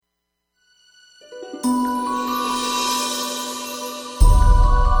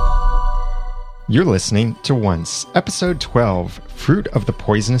You're listening to Once, Episode 12, Fruit of the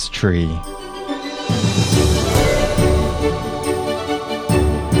Poisonous Tree.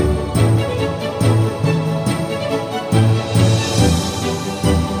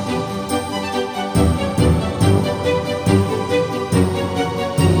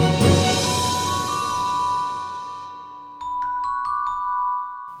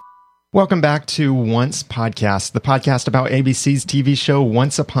 Welcome back to Once Podcast, the podcast about ABC's TV show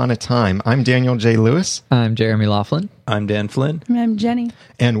Once Upon a Time. I'm Daniel J. Lewis. I'm Jeremy Laughlin. I'm Dan Flynn. And I'm Jenny.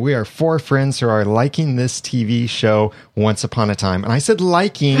 And we are four friends who are liking this TV show Once Upon a Time. And I said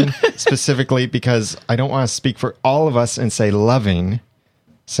liking specifically because I don't want to speak for all of us and say loving,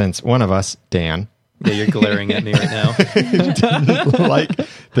 since one of us, Dan, Yeah, you're glaring at me right now. didn't like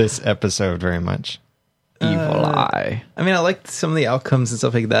this episode very much. Evil eye. I mean, I liked some of the outcomes and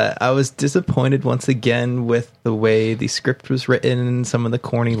stuff like that. I was disappointed once again with the way the script was written and some of the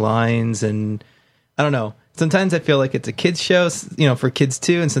corny lines. And I don't know. Sometimes I feel like it's a kid's show, you know, for kids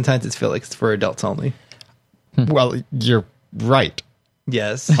too. And sometimes it feels like it's for adults only. Well, you're right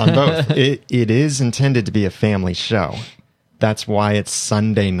Yes. on both. It is intended to be a family show. That's why it's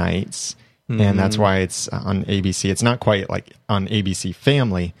Sunday nights. And that's why it's on ABC. It's not quite like on ABC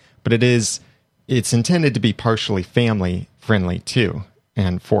Family, but it's intended to be partially family friendly too,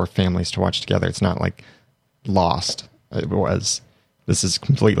 and for families to watch together. It's not like Lost. This is a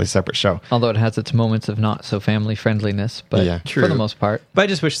completely separate show. Although it has its moments of not so family friendliness, but Yeah. for True. the most part. But I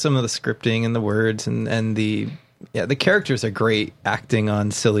just wish some of the scripting and the words and the characters are great acting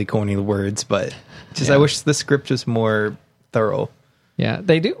on silly, corny words. But I wish the script was more thorough. Yeah,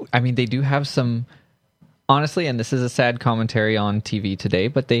 they do. I mean, they do have some, honestly, and this is a sad commentary on TV today,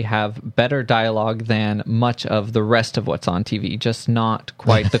 but they have better dialogue than much of the rest of what's on TV, just not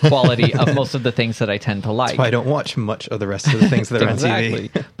quite the quality of most of the things that I tend to like. That's why I don't watch much of the rest of the things that are on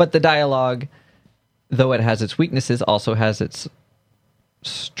TV. But the dialogue, though it has its weaknesses, also has its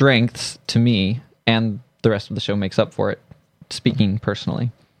strengths to me, and the rest of the show makes up for it, speaking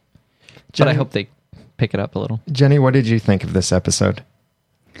personally. But I hope they pick it up a little. Jenny, what did you think of this episode?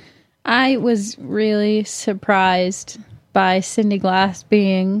 I was really surprised by Cindy Glass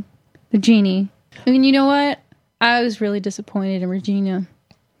being the genie. I mean, you know what? I was really disappointed in Regina.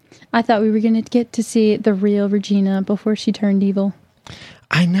 I thought we were going to get to see the real Regina before she turned evil.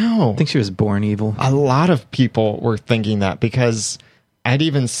 I know. I think she was born evil. A lot of people were thinking that because I'd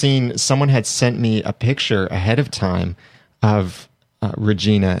even seen someone had sent me a picture ahead of time of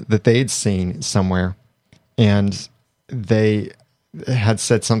Regina that they'd seen somewhere, and they had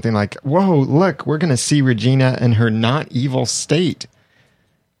said something like, "Whoa, look, we're going to see Regina in her not evil state."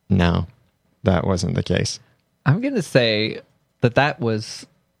 No, that wasn't the case. I'm going to say that was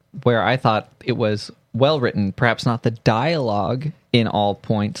where I thought it was well written, perhaps not the dialogue in all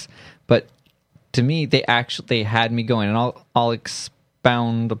points, but to me, they had me going, and I'll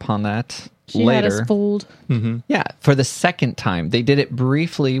expound upon that She later. had us fooled. Yeah, for the second time. They did it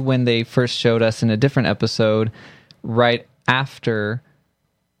briefly when they first showed us in a different episode right after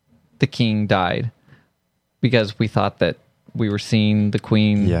the king died, because we thought that we were seeing the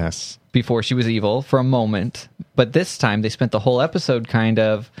queen Yes. before she was evil for a moment. But this time they spent the whole episode kind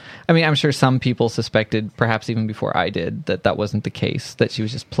of, I mean, I'm sure some people suspected, perhaps even before I did, that wasn't the case, that she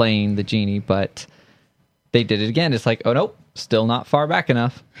was just playing the genie, but they did it again. It's like, oh nope, still not far back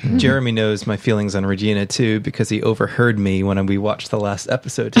enough. Jeremy knows my feelings on Regina too, because he overheard me when we watched the last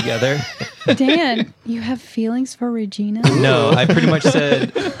episode together. Dan, you have feelings for Regina? No, I pretty much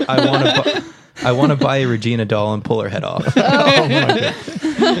said I want to buy a Regina doll and pull her head off. Oh my God.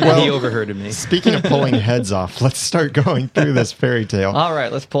 And he overheard me. Speaking of pulling heads off, let's start going through this fairy tale. All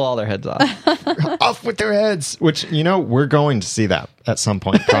right, let's pull all their heads off. Off with their heads, which, we're going to see that at some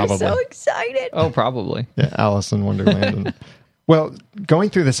point, probably. I'm so excited. Oh, probably. Yeah, Alice in Wonderland. Well, going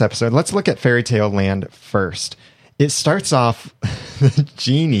through this episode, let's look at Fairy Tale Land first. It starts off the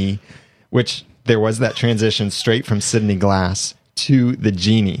genie, which there was that transition straight from Sydney Glass to the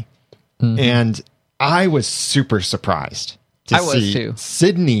genie. Mm-hmm. And I was super surprised to I was see too.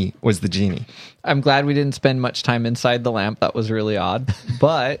 Sydney was the genie. I'm glad we didn't spend much time inside the lamp. That was really odd.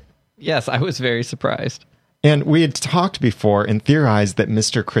 But yes, I was very surprised. And we had talked before and theorized that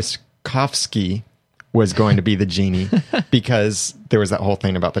Mr. Kriskowski was going to be the genie because there was that whole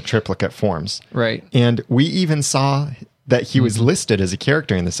thing about the triplicate forms. Right. And we even saw that he was listed as a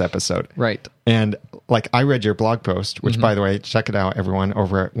character in this episode. Right. And I read your blog post, which by the way, check it out, everyone,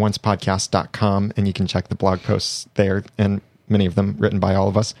 over at oncepodcast.com, and you can check the blog posts there, and many of them written by all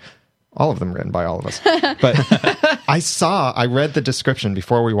of us. All of them written by all of us. But I read the description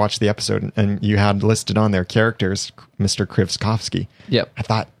before we watched the episode, and you had listed on there characters, Mr. Krivskovsky. Yep. I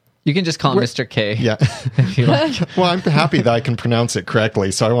thought, You can just call him Mr. K. Yeah. If you like. Well, I'm happy that I can pronounce it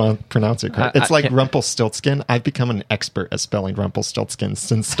correctly, so I want to pronounce it correctly. It's like can't- Rumpelstiltskin. I've become an expert at spelling Rumpelstiltskin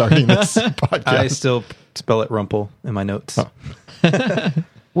since starting this podcast. I still spell it Rumple in my notes.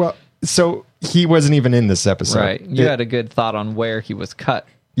 Well, so he wasn't even in this episode. Right. You It- had a good thought on where he was cut.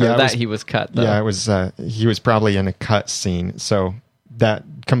 Or Yeah, it that was- he was cut, though. Yeah, it was. He was probably in a cut scene, so that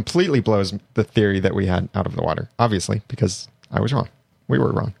completely blows the theory that we had out of the water. Obviously, because I was wrong. We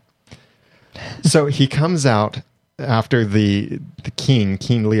were wrong. So he comes out after the King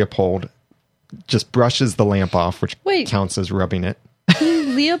Leopold, just brushes the lamp off, which Wait. counts as rubbing it.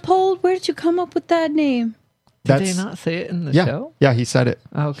 King Leopold? Where did you come up with that name? Did they not say it in the yeah, show? yeah. He said it.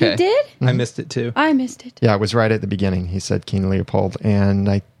 Okay. He did? I missed it too. I missed it. Yeah, it was right at the beginning. He said King Leopold, and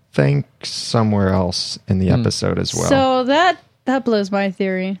I think somewhere else in the episode as well. So that blows my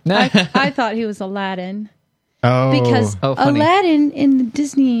theory. I thought he was Aladdin. oh, Because Oh, funny. Aladdin in the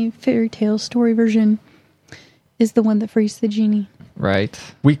Disney fairy tale story version is the one that frees the genie. Right.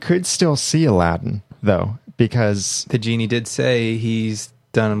 we could still see Aladdin though, because The genie did say he's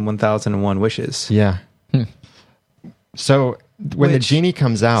done 1001 wishes. yeah. So when the Which- genie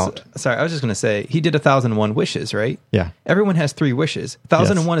comes out, Sorry, I was just going to say he did 1001 wishes, right? yeah, Everyone has 3 wishes.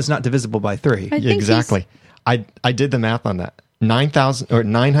 1001 is not divisible by 3. I think exactly. I did the math on that. 9,000 or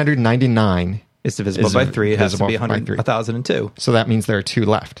 999. It's divisible Is by 3. It has to divisible be by 100, 3. 1002. So that means there are 2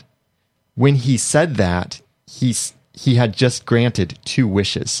 left. When he said that, he had just granted 2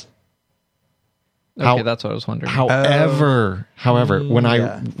 wishes. Okay, How- that's what I was wondering. However, when I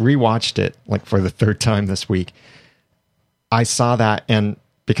yeah. rewatched it, like for the 3rd time this week, I saw that, and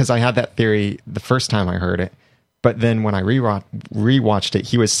because I had that theory the first time I heard it, but then when I rewatched it,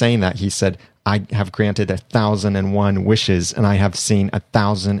 he was saying that he said, "I have granted 1,001 wishes, and I have seen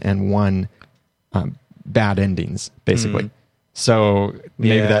 1,001 bad endings, basically." So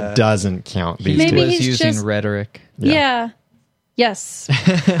maybe Yeah. that doesn't count. These Maybe two. was he's using just- rhetoric. Yeah. Yes.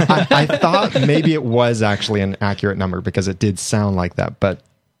 I thought maybe it was actually an accurate number because it did sound like that. But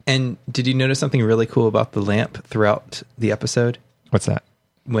And did you notice something really cool about the lamp throughout the episode? what's that?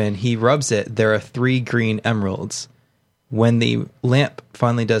 When he rubs it, there are 3 green emeralds. When the lamp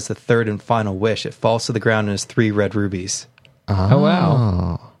finally does the 3rd and final wish, it falls to the ground and is 3 red rubies. Oh,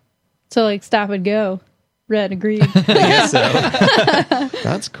 wow. So like stop and go. Red agreed. I guess so.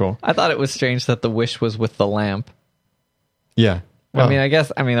 That's cool. I thought it was strange that the wish was with the lamp. Yeah. I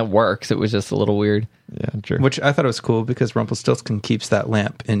mean, it works. It was just a little weird. yeah, true. Which I thought it was cool because Rumpelstiltskin keeps that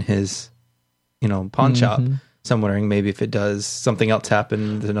lamp in his, pawn shop. So I'm wondering maybe if it does something else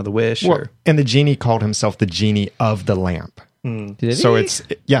happen, there's another wish. Well, Or and the genie called himself the genie of the lamp. Did So he?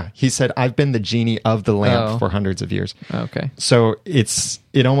 he said, "I've been the genie of the lamp Oh. for hundreds of years." Okay. So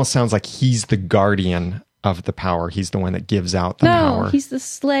it almost sounds like he's the guardian of the power. He's the one that gives out the No, power. he's the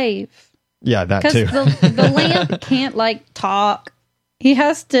slave. Yeah, that Because too. the lamp can't like talk. He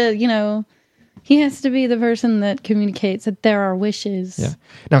has to, he has to be the person that communicates that there are wishes. Yeah.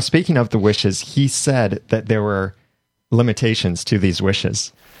 Now, speaking of the wishes, he said that there were limitations to these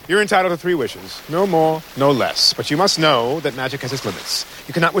wishes. You're entitled to 3 wishes, no more, no less. But you must know that magic has its limits.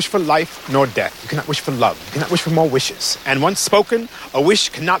 You cannot wish for life nor death. You cannot wish for love. You cannot wish for more wishes. And once spoken, a wish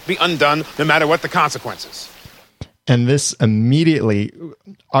cannot be undone, no matter what the consequences. And this immediately,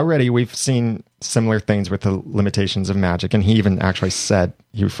 already we've seen similar things with the limitations of magic. And he even actually said,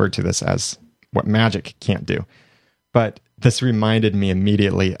 he referred to this as what magic can't do. But this reminded me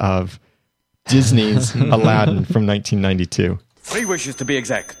immediately of Disney's Aladdin from 1992. 3 wishes to be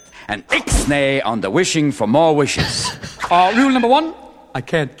exact. And ixnay on the wishing for more wishes. Rule number 1, I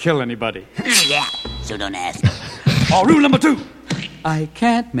can't kill anybody. Yeah, so don't ask. Rule number 2, I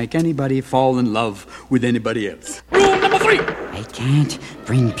can't make anybody fall in love with anybody else. Rule number 3, I can't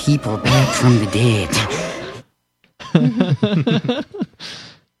bring people back from the dead.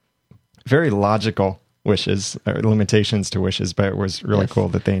 Very logical wishes, or limitations to wishes, but it was really cool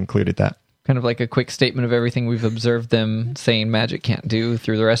that they included that. Kind of like a quick statement of everything we've observed them saying magic can't do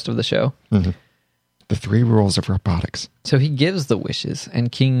through the rest of the show. The 3 rules of robotics. So he gives the wishes,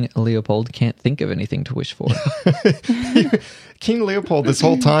 and King Leopold can't think of anything to wish for. King Leopold this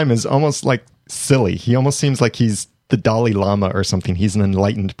whole time is almost like silly. He almost seems like he's the Dalai Lama or something. He's an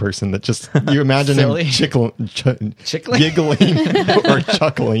enlightened person that just, you imagine Silly. him Chickling? giggling or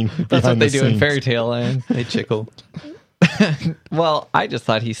chuckling. That's what behind they the do in scenes. Fairy Tale Land. they chickle. Well, I just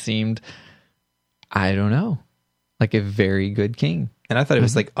thought he seemed, I don't know, like a very good king. And I thought it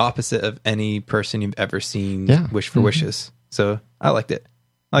was like opposite of any person you've ever seen Yeah. wish for wishes. So I liked it.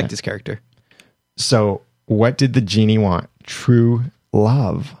 I liked his character. So, what did the genie want? True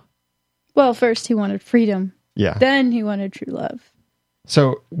love. Well, first he wanted freedom. Yeah. Then he wanted true love.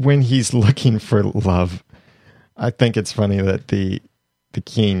 So when he's looking for love, I think it's funny that the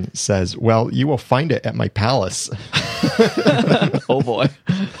king says, "Well, you will find it at my palace." Oh boy.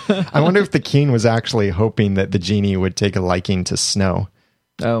 I wonder if the king was actually hoping that the genie would take a liking to Snow,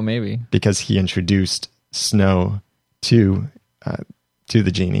 Oh, maybe. because he introduced Snow to the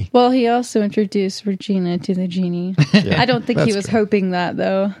genie. Well, he also introduced Regina to the genie. I don't think he that's was true. hoping that,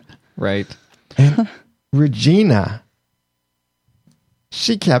 though. Right. Regina,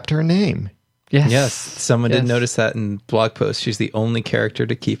 she kept her name. Yes. Yes, someone did Yes. notice that in blog post. She's the only character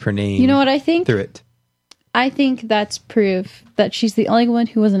to keep her name. You know what I think? Through it. I think that's proof that she's the only one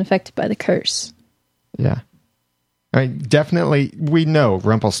who wasn't affected by the curse. Yeah. I mean, definitely, we know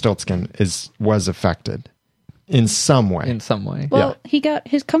Rumpelstiltskin was affected in some way. In some way. Well, he got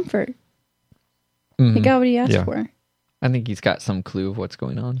his comfort. He got what he asked Yeah. for. I think he's got some clue of what's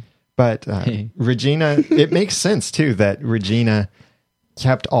going on. But Regina, it makes sense, too, that Regina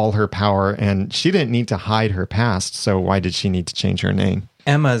kept all her power, and she didn't need to hide her past, so why did she need to change her name?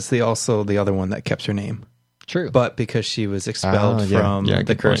 Emma's also the other one that kept her name. True. But because she was expelled from Yeah, the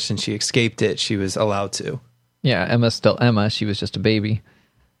good curse point. and she escaped it, she was allowed to. yeah, Emma's still Emma. She was just a baby.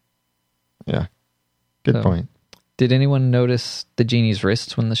 Yeah. Good So- point. Did anyone notice the genie's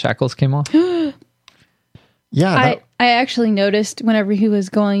wrists when the shackles came off? Yeah. I actually noticed whenever he was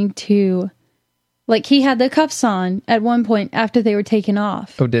going to, like, he had the cuffs on at one point after they were taken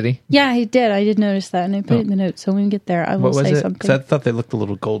off. Oh, did he? Yeah, he did. I did notice that, and I put it in the notes. So when we get there, I will What was say it? something. Because I thought they looked a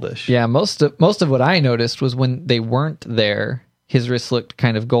little goldish. Yeah, most of what I noticed was when they weren't there, his wrists looked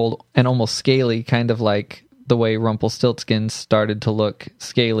kind of gold and almost scaly, kind of like the way Rumpelstiltskin started to look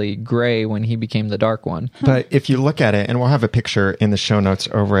scaly gray when he became the dark one. But if you look at it, and we'll have a picture in the show notes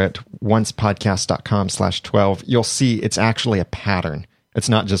over at oncepodcast.com/12, you'll see it's actually a pattern. It's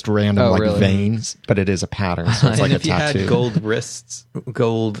not just random really? veins, but it is a pattern. So it's like and a if you tattoo. had gold wrists,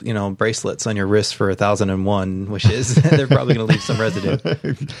 gold, bracelets on your wrist for 1,001 wishes, they're probably going to leave some residue.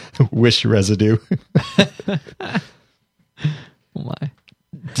 Wish residue. Oh my.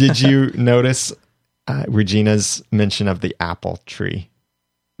 Did you notice Regina's mention of the apple tree?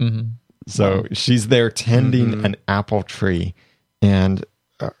 Mm-hmm. So she's there tending an apple tree, and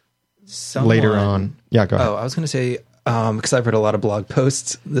later on, yeah, go ahead. Oh, I was going to say, because I've read a lot of blog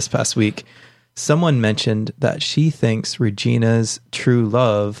posts this past week, someone mentioned that she thinks Regina's true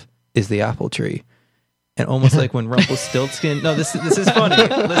love is the apple tree. And almost like when Rumpelstiltskin... No, this is funny.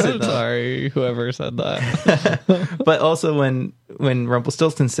 Listen, though. Sorry, whoever said that. But also when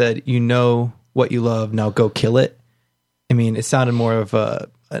Rumpelstiltskin said, "You know what you love, now go kill it." I mean, it sounded more of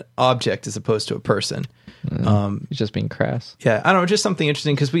an object as opposed to a person. He's just being crass. Yeah, I don't know, just something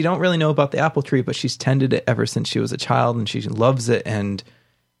interesting because we don't really know about the apple tree, but she's tended it ever since she was a child and she loves it. And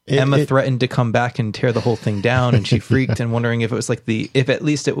Emma threatened to come back and tear the whole thing down, and she freaked and wondering if it was like if at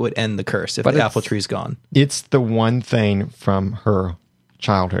least it would end the curse if But the it's- apple tree's gone. It's the one thing from her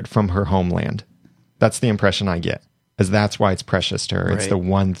childhood, from her homeland. That's the impression I get, as that's why it's precious to her. It's Right. the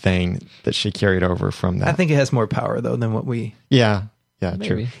one thing that she carried over from that. I think it has more power though than what we. Yeah, true.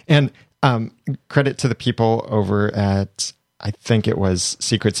 Maybe. And credit to the people over at, I think it was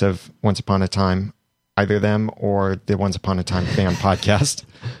Secrets of Once Upon a Time, either them or the Once Upon a Time fan podcast.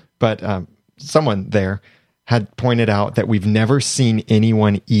 But someone there had pointed out that we've never seen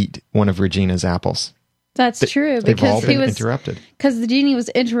anyone eat one of Regina's apples. That's true They've all because been interrupted. because the genie was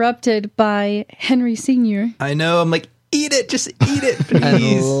interrupted by Henry Sr. I know. I'm like, eat it, just eat it,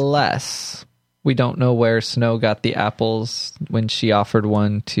 please. Unless we don't know where Snow got the apples when she offered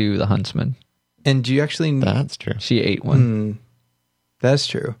one to the huntsman. And do you actually? That's true. She ate one. That's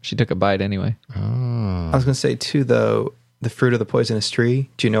true. She took a bite anyway. I was going to say too, though, the fruit of the poisonous tree.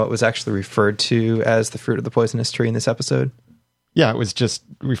 Do you know it was actually referred to as the fruit of the poisonous tree in this episode? Yeah, it was just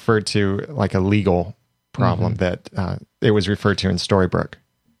referred to like a legal problem that it was referred to in Storybrooke.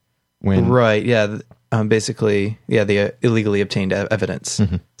 When Right. Yeah. Basically, yeah, the illegally obtained evidence.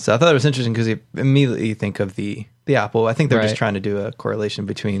 So I thought it was interesting because you immediately think of the apple. I think they're just Right. trying to do a correlation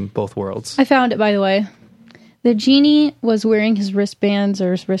between both worlds. I found it, by the way. The genie was wearing his wristbands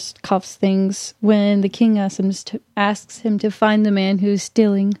or his wrist cuffs things when the king asks him to find the man who's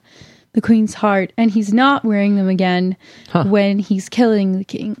stealing the queen's heart, and he's not wearing them again when he's killing the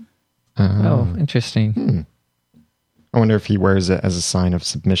king. Oh, interesting. I wonder if he wears it as a sign of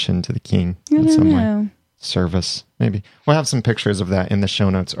submission to the king I in don't some way. know. Service, maybe. We'll have some pictures of that in the show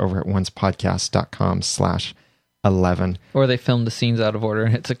notes over at oncepodcast.com/11. Or they filmed the scenes out of order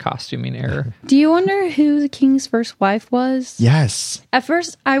and it's a costuming error. Do you wonder who the king's first wife was? Yes. At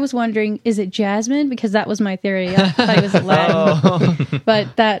first, I was wondering, is it Jasmine? Because that was my theory. I thought it was Aladdin.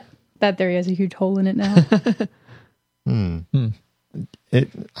 But that theory has a huge hole in it now. I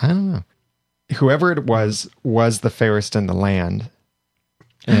don't know. Whoever it was the fairest in the land.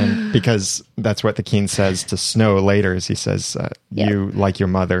 And because that's what the king says to Snow later, is he says, you, like your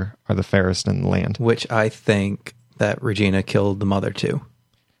mother, are the fairest in the land. Which I think that Regina killed the mother too.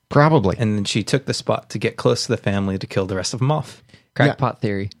 Probably. And then she took the spot to get close to the family to kill the rest of them off. Crackpot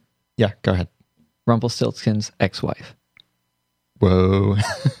theory. Yeah, go ahead. Rumpelstiltskin's ex-wife. Whoa.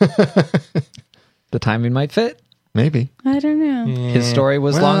 The timing might fit. Maybe. I don't know. His story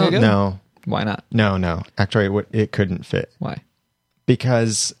was long Well, ago. No. Why not? No. Actually, it couldn't fit. Why?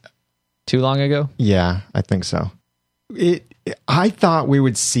 Because, Too long ago? yeah, I think so. I thought we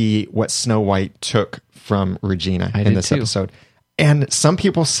would see what Snow White took from Regina I in did this too. episode. And some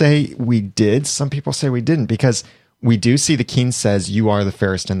people say we did. Some people say we didn't, because we do see the king says, you are the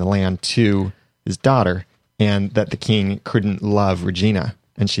fairest in the land to his daughter, and that the king couldn't love Regina.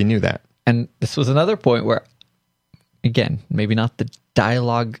 And she knew that. And this was another point where, again, maybe not the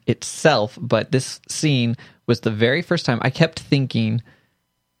dialogue itself, but this scene was the very first time I kept thinking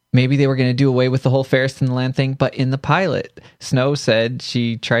maybe they were going to do away with the whole fairest in the land thing. But in the pilot, Snow said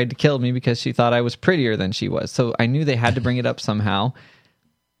she tried to kill me because she thought I was prettier than she was. So I knew they had to bring it up somehow.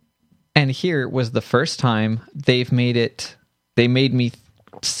 And here was the first time they made me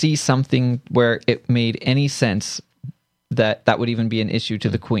see something where it made any sense that would even be an issue to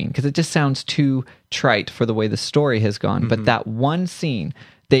the queen, because it just sounds too trite for the way the story has gone. But that one scene,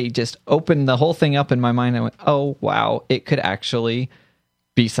 they just opened the whole thing up in my mind. I went, oh, wow, it could actually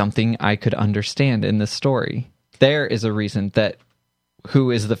be something I could understand in this story. There is a reason that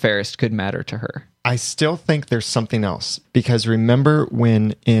who is the fairest could matter to her. I still think there's something else, because remember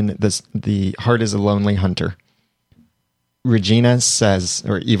when in the Heart is a Lonely Hunter, Regina says,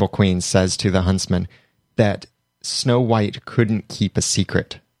 or Evil Queen says to the huntsman, that Snow White couldn't keep a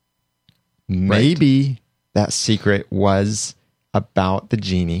secret. Maybe that secret was about the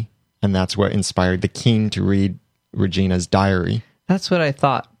genie, and that's what inspired the king to read Regina's diary. That's what I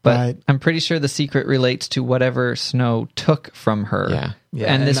thought, but Right. I'm pretty sure the secret relates to whatever Snow took from her.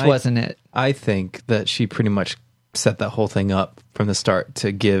 Yeah. And this I- wasn't it. I think that she pretty much set that whole thing up from the start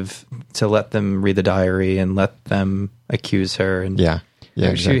to let them read the diary and let them accuse her. And Yeah. Yeah,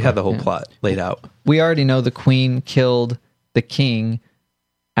 she exactly. had the whole plot laid out. We already know the queen killed the king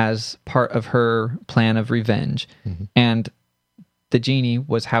as part of her plan of revenge. And the genie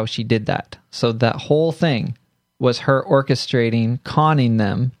was how she did that. So that whole thing was her orchestrating, conning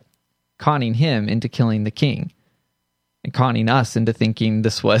him into killing the king, and conning us into thinking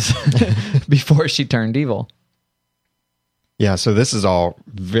this was before she turned evil. Yeah, so this is all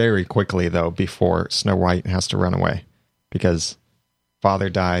very quickly, though, before Snow White has to run away, because father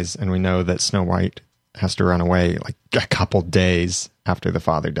dies, and we know that Snow White has to run away like a couple days after the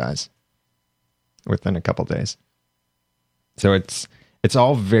father dies, within a couple days. So it's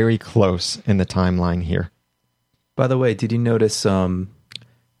all very close in the timeline here. By the way, did you notice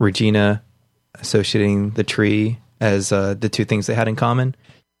Regina associating the tree as the two things they had in common?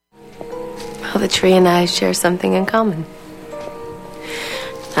 Well, the tree and I share something in common.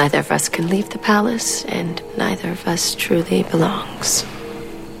 Neither of us can leave the palace, and neither of us truly belongs.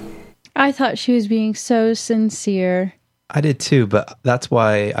 I thought she was being so sincere. I did too, but that's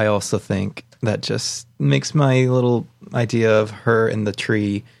why I also think that just makes my little idea of her and the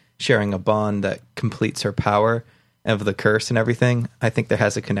tree sharing a bond that completes her power of the curse and everything. I think there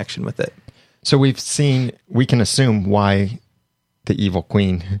has a connection with it. So we can assume why the evil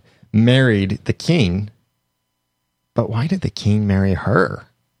queen married the king, but why did the king marry her?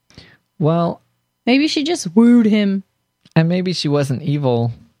 Well, Maybe she just wooed him. and maybe she wasn't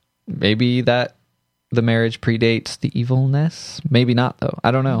evil. Maybe that the marriage predates the evilness. Maybe not, though.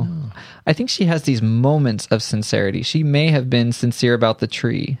 I don't know. I think she has these moments of sincerity. She may have been sincere about the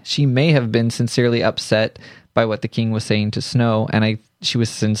tree. She may have been sincerely upset by what the king was saying to Snow. And she was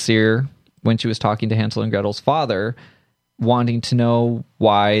sincere when she was talking to Hansel and Gretel's father, wanting to know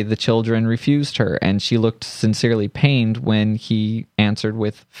why the children refused her. And she looked sincerely pained when he answered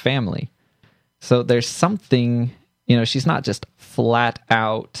with family. So there's something, she's not just flat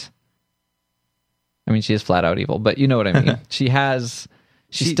out. I mean, she is flat out evil, but you know what I mean.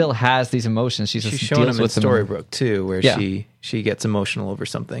 She still has these emotions. She's shown deals them in with them. Storybrooke too, where Yeah. she gets emotional over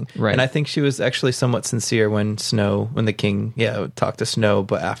something. Right. And I think she was actually somewhat sincere when the king, talked to Snow,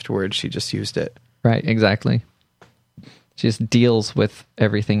 but afterwards she just used it. Right, exactly. She just deals with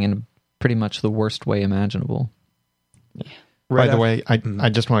everything in pretty much the worst way imaginable. By the way, I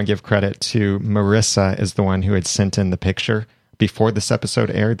just want to give credit to Marissa, is the one who had sent in the picture before this episode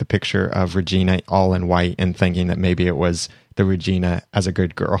aired, the picture of Regina all in white, and thinking that maybe it was the Regina as a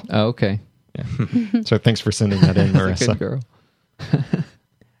good girl. Oh, okay. So thanks for sending that in, That's a Marissa. good girl.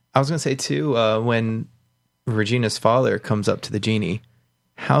 I was going to say, too, when Regina's father comes up to the genie,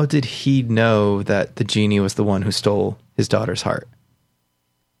 how did he know that the genie was the one who stole his daughter's heart?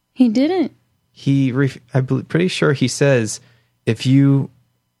 He didn't. I'm pretty sure he says, if you...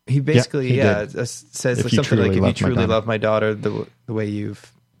 He basically, he did. says If like you something like, truly if you love my truly daughter. love my daughter the way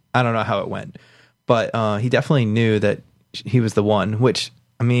you've... I don't know how it went. But he definitely knew that he was the one, which,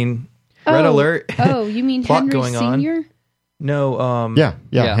 I mean, red alert. Oh, you mean plot Henry going on. Sr.? No,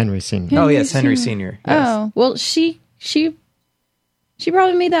 Yeah, Henry Sr. Oh, yes, Henry Sr. Yes. Oh, well, she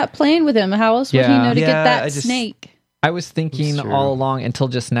probably made that plan with him. How else would he Yeah. know to Yeah, get that I just- snake? I was thinking That's true. all along until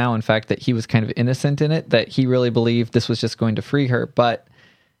just now, in fact, that he was kind of innocent in it, that he really believed this was just going to free her. But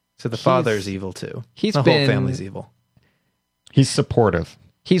So the father's evil, too. he's the whole been- family's evil. He's supportive.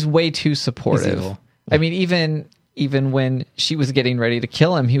 he's way too supportive. evil. I mean, even when she was getting ready to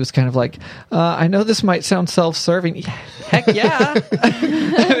kill him, he was kind of like, I know this might sound self-serving. Heck yeah.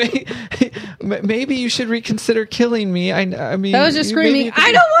 I mean, maybe you should reconsider killing me. I mean, That was just maybe screaming, you could-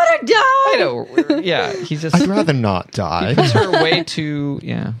 I don't want to die! I know. Yeah, he's just... I'd rather not die. puts her way too...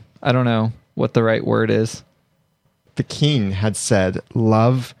 Yeah, I don't know what the right word is. The king had said,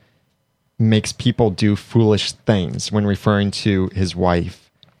 love makes people do foolish things when referring to his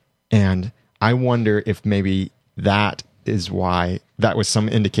wife. And I wonder if maybe that is why, that was some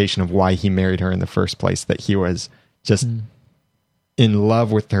indication of why he married her in the first place, that he was just in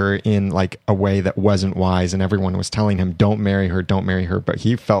love with her in like a way that wasn't wise. And everyone was telling him, don't marry her, don't marry her. But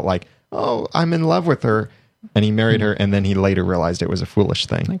he felt like, oh, I'm in love with her. And he married her. And then he later realized it was a foolish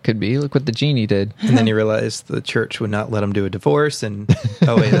thing. That could be. Look what the genie did. And then he realized the church would not let him do a divorce. And,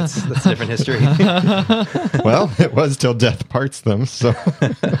 oh, wait, that's a different history. Well, it was till death parts them, so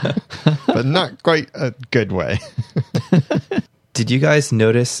but not quite a good way. Did you guys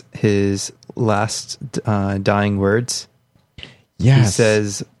notice his last dying words? Yes. He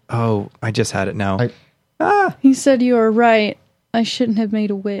says, oh, I just had it now. He said, you are right. I shouldn't have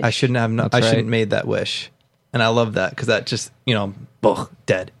made a wish. I shouldn't have. That's I shouldn't right. made that wish, and I love that because that just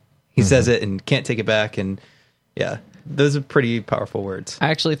dead. He says it and can't take it back, and yeah, those are pretty powerful words. I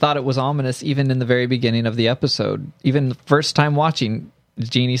actually thought it was ominous even in the very beginning of the episode. Even the first time watching,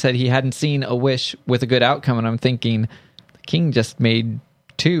 Genie said he hadn't seen a wish with a good outcome, and I'm thinking, the king just made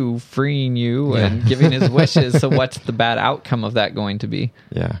 2, freeing you and giving his wishes, so what's the bad outcome of that going to be?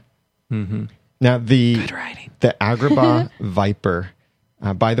 Yeah. Now the Agrabah viper.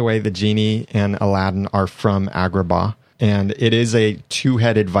 By the way, the genie and Aladdin are from Agrabah, and it is a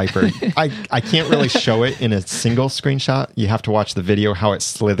 2-headed viper. I can't really show it in a single screenshot. You have to watch the video how it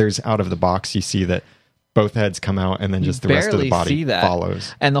slithers out of the box. You see that both heads come out, and then just the rest of the Barely body see that.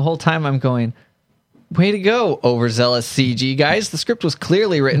 follows. And the whole time I'm going, way to go, overzealous CG guys. The script was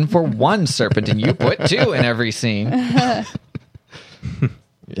clearly written for one serpent, and you put 2 in every scene.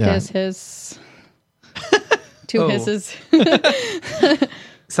 Yeah. His. 2 Oh. hisses.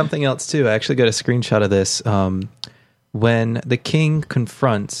 Something else too. I actually got a screenshot of this. When the king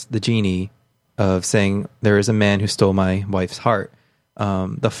confronts the genie of saying there is a man who stole my wife's heart,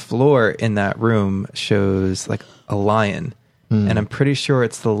 the floor in that room shows like a lion, and I'm pretty sure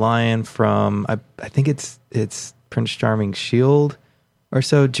it's the lion from I think it's Prince Charming's shield or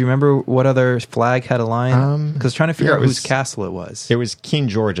so. Do you remember what other flag had a lion? Because trying to figure yeah, out it whose was- castle it was. It was King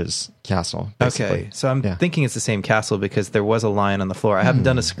George's castle. Basically. Okay, so I'm Yeah. thinking it's the same castle because there was a lion on the floor. I haven't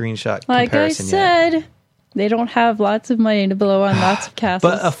done a screenshot Like I comparison yet. said, they don't have lots of money to blow on lots of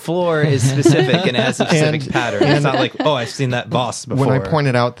castles. But a floor is specific and it has a specific And- pattern. It's not like, oh, I've seen that boss before. When I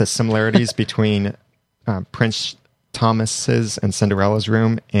pointed out the similarities between Prince Thomas's and Cinderella's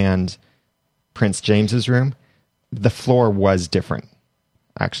room and Prince James's room, the floor was different,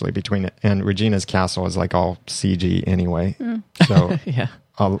 actually, between it. And Regina's castle is like all CG anyway. So Yeah.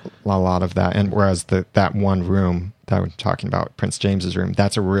 a lot of that. And whereas that one room that we're talking about, Prince James's room,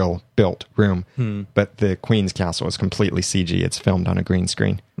 that's a real built room. But the Queen's castle is completely CG. It's filmed on a green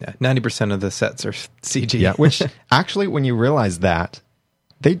screen. Yeah, 90% of the sets are CG. Yeah, which actually, when you realize that,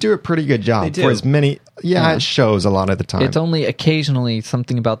 they do a pretty good job They do. for as many. Yeah, it shows a lot of the time. It's only occasionally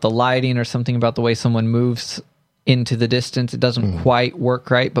something about the lighting or something about the way someone moves into the distance. It doesn't quite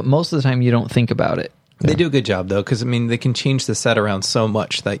work right, but most of the time you don't think about it. They do a good job, though, because, I mean, they can change the set around so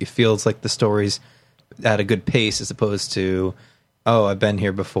much that it feels like the story's at a good pace as opposed to, oh, I've been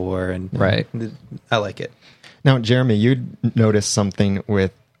here before. And Right. I like it. Now, Jeremy, you noticed something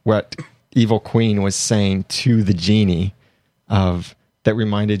with what Evil Queen was saying to the genie that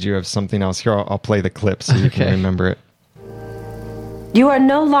reminded you of something else. Here, I'll play the clip so you can Okay. remember it. You are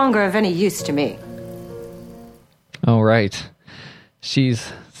no longer of any use to me. Oh, right.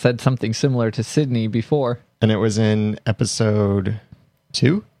 She's said something similar to Sydney before. And it was in episode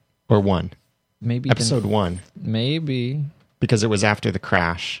 2 or 1? Maybe Episode 1, Maybe. because it was after the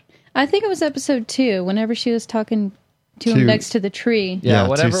crash. I think it was episode 2, whenever she was talking to him next to the tree. Yeah, to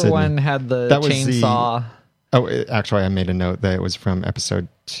whatever Sydney. one had the That was chainsaw. Actually, I made a note that it was from episode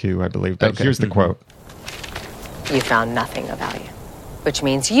 2, I believe. But Okay. here's the quote. You found nothing of value, which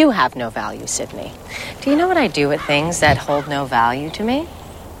means you have no value, Sydney. Do you know what I do with things that hold no value to me?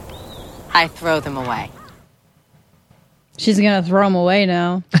 I throw them away. She's going to throw him away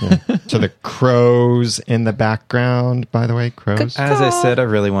now. To the crows in the background, by the way, crows. As I said, I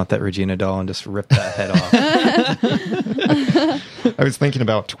really want that Regina doll and just rip that head off. I was thinking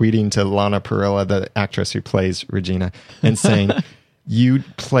about tweeting to Lana Parrilla, the actress who plays Regina, and saying, you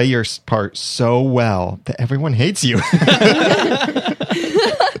play your part so well that everyone hates you.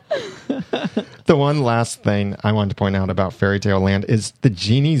 The one last thing I wanted to point out about Fairy Tale Land is the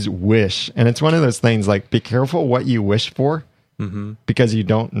genie's wish. And it's one of those things like, be careful what you wish for, because you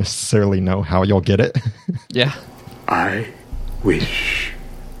don't necessarily know how you'll get it. Yeah. I wish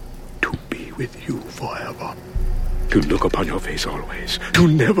to be with you forever. To look upon your face always. To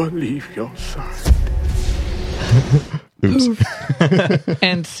never leave your side. Oops.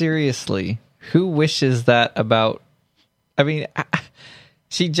 And seriously, who wishes that about... I mean,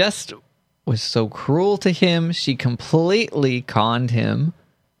 she just was so cruel to him. She completely conned him.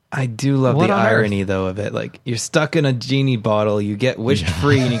 I do love What the on irony, though, of it. Like, you're stuck in a genie bottle, you get wished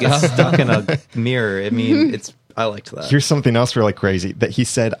free, and you get stuck in a mirror. I mean, I liked that. Here's something else really crazy that he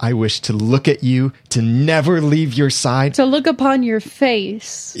said, I wish to look at you, to never leave your side. So look upon your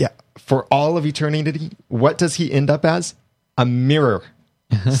face. Yeah. For all of eternity, what does he end up as? A mirror.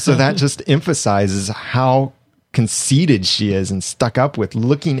 So that just emphasizes how conceited she is and stuck up with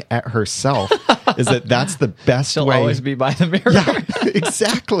looking at herself. Is that's the best She'll way. always be by the mirror. Yeah,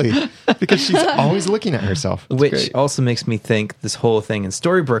 exactly. Because she's always looking at herself. Which great. also makes me think this whole thing in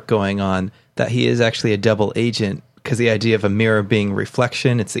Storybrooke going on, that he is actually a double agent, because the idea of a mirror being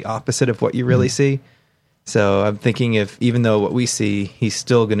reflection, it's the opposite of what you really see. So I'm thinking if, even though what we see, he's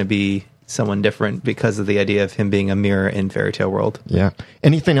still going to be someone different because of the idea of him being a mirror in Fairy Tale World. Yeah.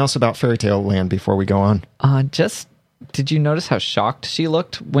 Anything else about Fairy Tale Land before we go on? Did you notice how shocked she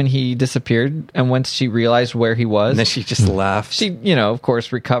looked when he disappeared, and once she realized where he was? And then she just laughed. She, of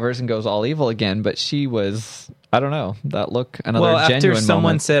course, recovers and goes all evil again, but she was, I don't know, that look, another after genuine someone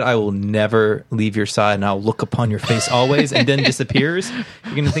moment. said, I will never leave your side and I'll look upon your face always, and then disappears,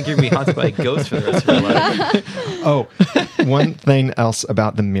 you're going to think you're going to be haunted by a ghost for the rest of your life. Oh, one thing else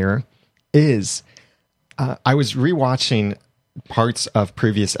about the mirror is I was rewatching parts of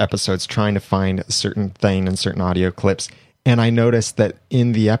previous episodes trying to find a certain thing in certain audio clips, and I noticed that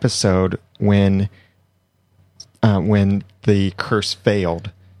in the episode when the curse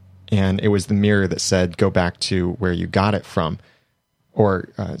failed and it was the mirror that said go back to where you got it from, or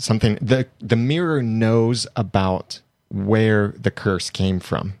something, the mirror knows about where the curse came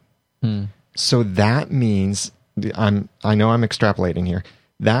from. So that means I know I'm extrapolating here.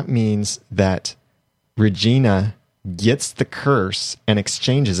 That means that Regina gets the curse and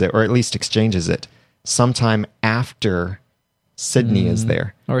exchanges it, or at least exchanges it, sometime after Sydney is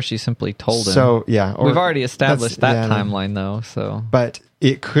there. Or she simply told him. So, yeah. We've already established that yeah. timeline, though, so... But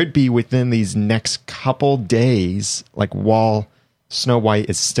it could be within these next couple days, like while Snow White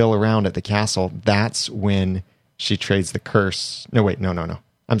is still around at the castle, that's when she trades the curse. No, wait, no.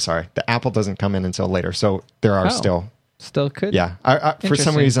 I'm sorry. The apple doesn't come in until later, so there are still could. Yeah. For some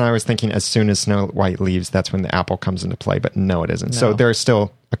Interesting. reason, I was thinking as soon as Snow White leaves, that's when the apple comes into play, but no, it isn't. So No. there are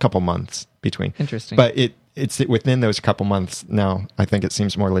still a couple months between. Interesting. But it's within those couple months now, I think it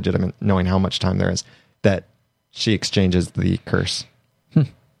seems more legitimate, knowing how much time there is, that she exchanges the curse.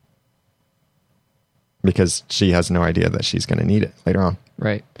 Because she has no idea that she's going to need it later on.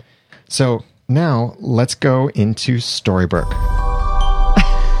 Right. So now let's go into Storybrooke.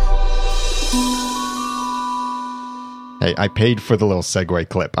 Hey, I paid for the little segue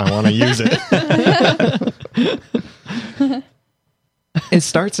clip. I want to use it. It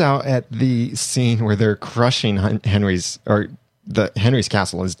starts out at the scene where they're crushing Henry's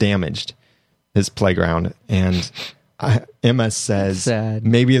castle is damaged, his playground, and Emma says Sad.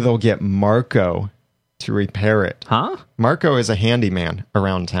 maybe they'll get Marco to repair it. Huh? Marco is a handyman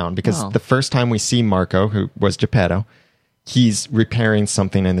around town because Oh. the first time we see Marco, who was Geppetto, he's repairing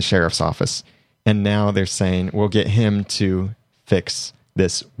something in the sheriff's office. And now they're saying we'll get him to fix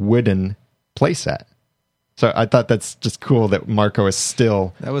this wooden playset. So I thought that's just cool that Marco is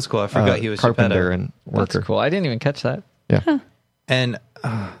still That was cool. I forgot he was carpenter Geppetto. and worker. That's cool. I didn't even catch that. Yeah. And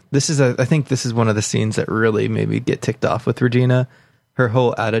I think this is one of the scenes that really made me get ticked off with Regina. Her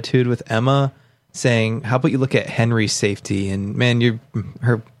whole attitude with Emma, saying, "How about you look at Henry's safety?" And man,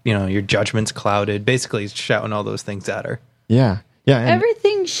 your judgment's clouded. Basically, he's shouting all those things at her. Yeah. And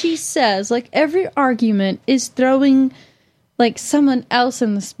Everything she says, like every argument, is throwing like someone else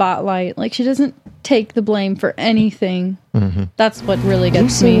in the spotlight. Like she doesn't take the blame for anything. Mm-hmm. That's what really You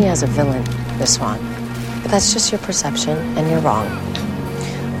gets see me. me as a villain, Miss Swan. But that's just your perception, and you're wrong.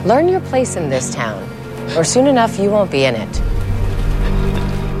 Learn your place in this town, or soon enough you won't be in it.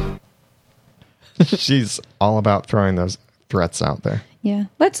 she's all about throwing those threats out there. Yeah,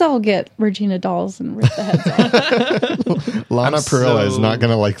 let's all get Regina dolls and rip the heads off. Lana Parrilla is not going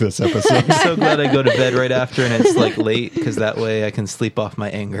to like this episode. I'm so glad I go to bed right after and it's like late, because that way I can sleep off my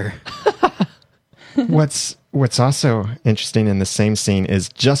anger. What's also interesting in the same scene is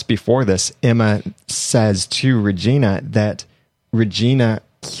just before this, Emma says to Regina that Regina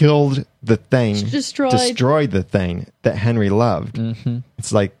killed the thing, destroyed the thing that Henry loved. Mm-hmm.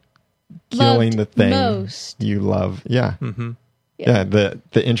 It's like killing Loved the thing most. you love. Yeah. Mm-hmm. Yeah. The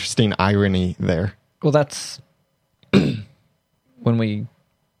interesting irony there. Well, that's when we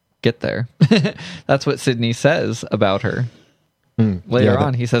get there. That's what Sydney says about her. Later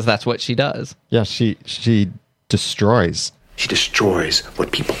on, he says that's what she does. Yeah, she destroys. She destroys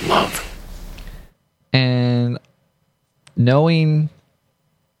what people love. And knowing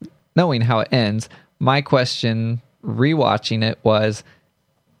how it ends, my question rewatching it was,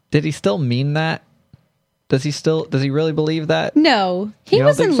 did he still mean that? Does he really believe that? No, he You don't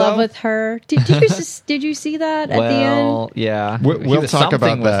was in think love so? with her. Did you see that at the end? Well, yeah. We'll He was talk about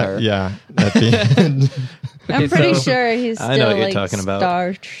something with that. her. Yeah, at the end. I'm pretty sure he's I know still what you're like talking about.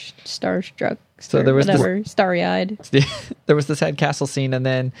 starstruck. So there was this- whatever, starry-eyed. There was the sad castle scene, and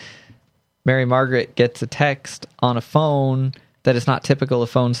then Mary Margaret gets a text on a phone that is not typical of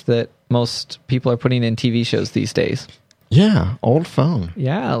phones that most people are putting in TV shows these days. Yeah, old phone.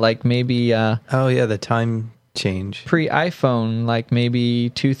 Yeah, like maybe Oh yeah, the time change. pre-iPhone, like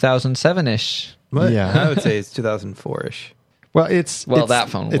maybe 2007-ish. What? Yeah. I would say it's 2004-ish. Well, it's that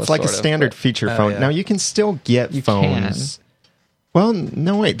phone was It's like a sort of, standard but- feature Oh, phone. yeah. Now you can still get You phones. Well,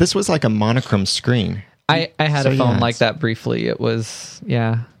 no, wait. This was like a monochrome screen. I had So, a phone yeah, like it's- that briefly. It was,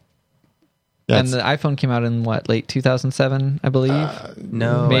 yeah. Yeah, And it's- the iPhone came out in what, late 2007, I believe?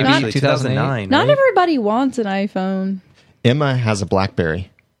 No, Maybe actually 2008. 2009. Not right? everybody wants an iPhone. Emma has a BlackBerry,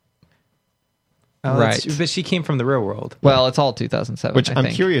 Oh, that's- Right. But she came from the real world. Well, it's all 2007, which I I'm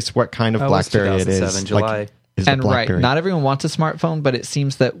think. curious what kind of Oh, it's BlackBerry it is. 2007, July. Is it And right, BlackBerry? not everyone wants a smartphone, but it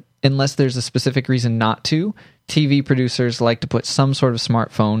seems that unless there's a specific reason not to, TV producers like to put some sort of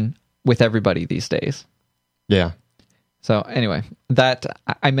smartphone with everybody these days. Yeah. So anyway, that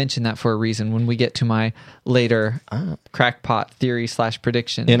I mentioned that for a reason. When we get to my later crackpot theory /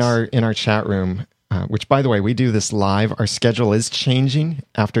 predictions In our chat room, which by the way, we do this live. Our schedule is changing.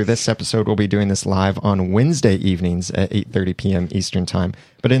 After this episode, we'll be doing this live on Wednesday evenings at 8:30 p.m. Eastern time.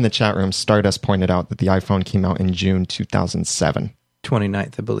 But in the chat room, Stardust pointed out that the iPhone came out in June 2007.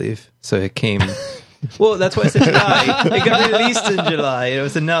 29th, I believe. So it came. Well, that's why I said July. It got released in July. It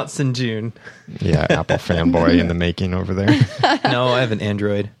was announced in June. Yeah, Apple fanboy in the making over there. No, I have an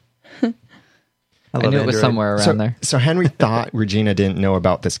Android. I knew it was somewhere around there. So Henry thought Regina didn't know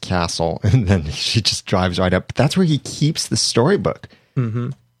about this castle, and then she just drives right up. But that's where he keeps the storybook. Mm-hmm.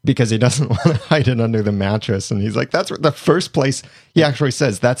 Because he doesn't want to hide it under the mattress. And he's like, that's where the first place, he actually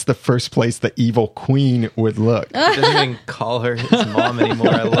says, that's the first place the evil queen would look. He doesn't even call her his mom anymore.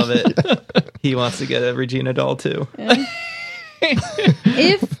 I love it. He wants to get a Regina doll too.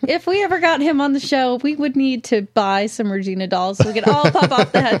 If we ever got him on the show, we would need to buy some Regina dolls so we could all pop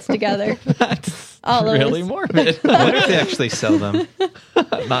off the heads together. That's All of really us. morbid. I wonder if they actually sell them.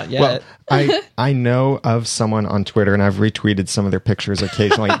 Not yet. Well, I know of someone on Twitter, and I've retweeted some of their pictures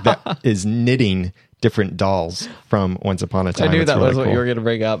occasionally, that is knitting different dolls from Once Upon a Time. I knew It's that really was what cool. you were going to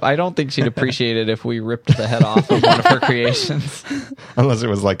bring up. I don't think she'd appreciate it if we ripped the head off of one of her creations. Unless it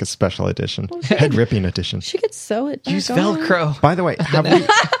was like a special edition, head ripping edition. She could sew it back Use on. Velcro. By the way, have we?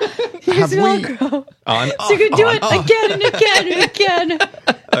 Use we- Velcro. On, She could do it again and again and again.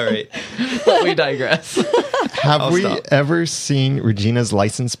 All right. But we digress. Have I'll we stop. ever seen Regina's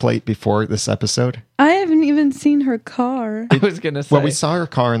license plate before this episode? I haven't even seen her car. I was going to say. Well, we saw her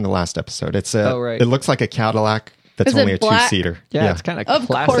car in the last episode. It's a. Oh, right. It looks like a Cadillac that's Is it only a black? two-seater. Yeah, it's kind of Of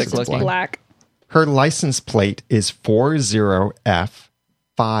classic course it's looking. black. Her license plate is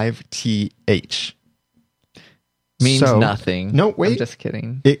 40F5TH. Means So- nothing. No, wait. I'm just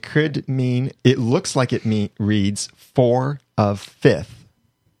kidding. It could mean. It looks like it reads 4 of 5th.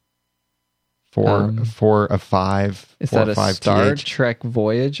 4 of 5. Is 4 that or a 5 Star TH. Trek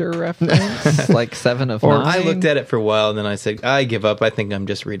Voyager reference? Like 7 of Or 9? I looked at it for a while, and then I said, I give up. I think I'm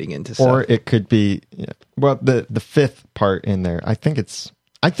just reading into stuff. Or it could be, well, the fifth part in there. I think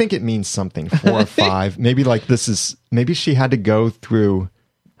it means something. 4 or 5. Maybe like maybe she had to go through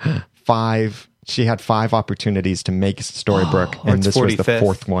 5. She had 5 opportunities to make Storybrooke, and this was the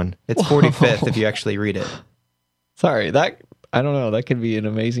 4th one. It's 45th if you actually read it. Sorry, I don't know. That could be an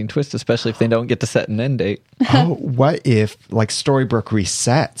amazing twist, especially if they don't get to set an end date. Oh, what if like Storybrooke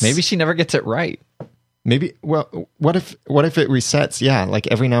resets? Maybe she never gets it right. Maybe. Well, what if it resets? Yeah, like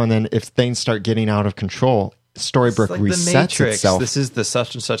every now and then, if things start getting out of control, Storybrooke It's like resets the Matrix. itself. This is the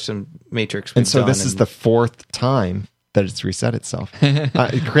such and such a Matrix. And so this is the 4th time that it's reset itself.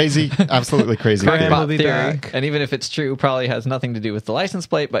 Crazy, absolutely crazy. Graham theory. will be Theory. back. And even if it's true, probably has nothing to do with the license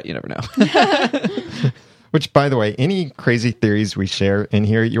plate, but you never know. Which, by the way, any crazy theories we share in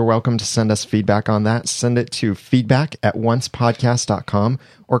here, you're welcome to send us feedback on that. Send it to feedback@oncepodcast.com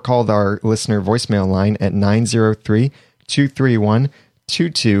or call our listener voicemail line at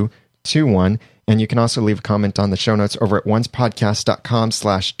 903-231-2221. And you can also leave a comment on the show notes over at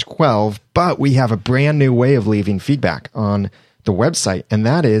oncepodcast.com/12. But we have a brand new way of leaving feedback on the website, and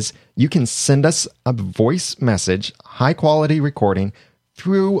that is you can send us a voice message, high quality recording,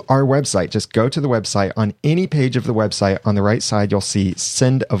 through our website. Just go to the website. On any page of the website, on the right side, you'll see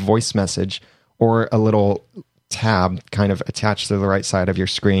send a voice message or a little tab kind of attached to the right side of your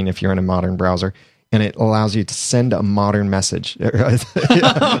screen if you're in a modern browser. And it allows you to send a modern message as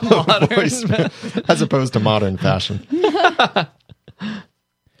opposed to modern fashion.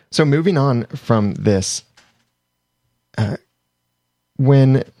 So moving on from this,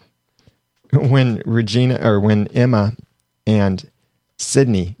 when Regina or when Emma and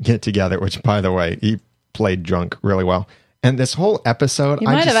Sydney get together, which, by the way, he played drunk really well. And this whole episode, He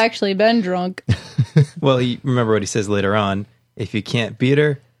might have actually been drunk. Well, you remember what he says later on. If you can't beat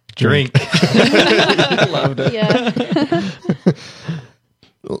her, drink. Loved it. Yeah.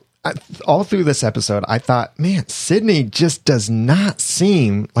 All through this episode, I thought, man, Sydney just does not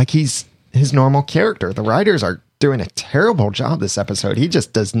seem like he's his normal character. The writers are doing a terrible job this episode. He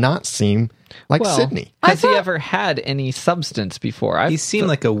just does not seem like Sydney. Has he ever had any substance before? He seemed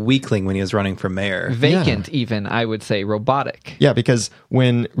like a weakling when he was running for mayor. Vacant, even, I would say, robotic. Yeah, because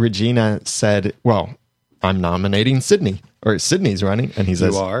when Regina said, well, I'm nominating Sydney, or Sydney's running, and he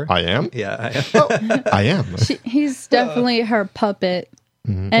says, You are? I am? Yeah, I am. Oh, I am. He's definitely her puppet.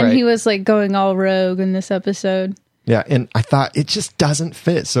 Mhm. And Right. he was like going all rogue in this episode. Yeah, and I thought it just doesn't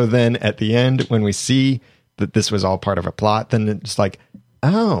fit. So then at the end, when we see that this was all part of a plot, then it's like,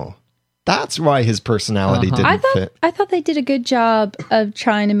 oh, that's why his personality didn't fit. I thought they did a good job of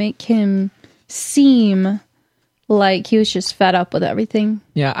trying to make him seem like he was just fed up with everything.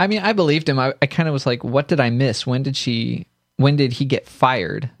 Yeah, I mean, I believed him. I kind of was like, what did I miss? When did he get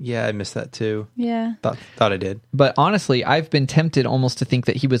fired? Yeah, I missed that too. Yeah. Thought I did. But honestly, I've been tempted almost to think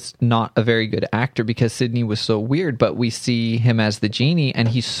that he was not a very good actor because Sydney was so weird, but we see him as the genie and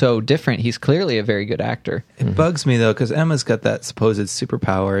he's so different. He's clearly a very good actor. It bugs me though, because Emma's got that supposed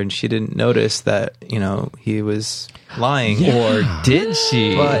superpower and she didn't notice that, he was lying. Or did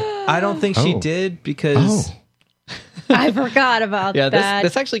she? But I don't think she did because... I forgot about Yeah, that.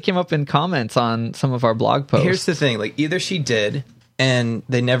 this actually came up in comments on some of our blog posts. Here's the thing, like either she did and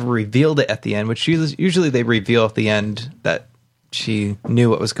they never revealed it at the end, which usually they reveal at the end that she knew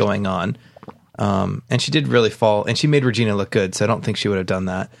what was going on. And she did really fall, and she made Regina look good, so I don't think she would have done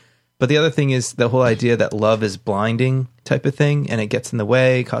that. But the other thing is the whole idea that love is blinding type of thing, and it gets in the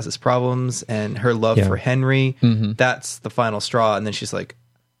way, causes problems, and her love for Henry, that's the final straw. And then she's like,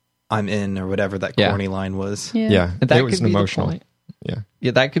 I'm in, or whatever that corny line was. Yeah, And that it was could be the emotional. point. Yeah.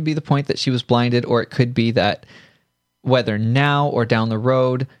 Yeah, that could be the point that she was blinded, or it could be that whether now or down the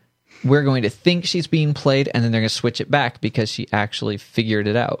road, we're going to think she's being played, and then they're going to switch it back because she actually figured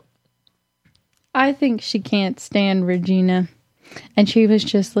it out. I think she can't stand Regina, and she was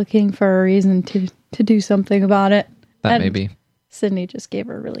just looking for a reason to do something about it. That And may be. Sydney just gave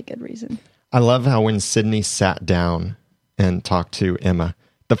her a really good reason. I love how when Sydney sat down and talked to Emma,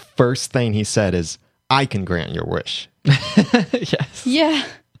 the first thing he said is, I can grant your wish. Yes. Yeah.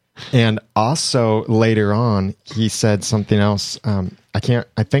 And also later on, he said something else. I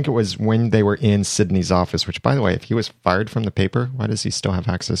think it was when they were in Sydney's office, which, by the way, if he was fired from the paper, why does he still have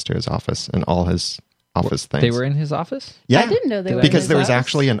access to his office and all his office things? They were in his office? Yeah. I didn't know they were because in his there was office.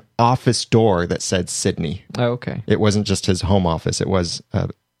 actually an office door that said Sydney. Oh, okay. It wasn't just his home office. It was a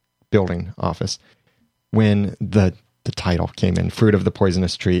building office. When the title came in, Fruit of the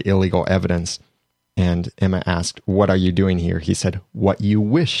Poisonous Tree, Illegal Evidence, and Emma asked, what are you doing here? He said, what you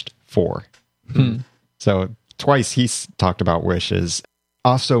wished for. So twice he's talked about wishes.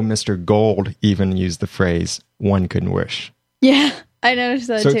 Also, Mr. Gold even used the phrase, one can wish. Yeah, I noticed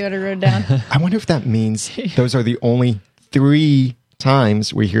that So- too when I wrote it down. I wonder if that means those are the only 3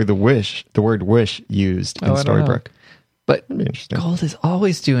 times we hear the word wish used in I don't know. Storybrooke. But That'd be interesting. Gold is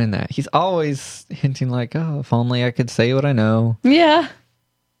always doing that. He's always hinting like, oh, if only I could say what I know. Yeah.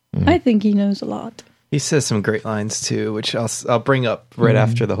 I think he knows a lot. He says some great lines too, which I'll bring up right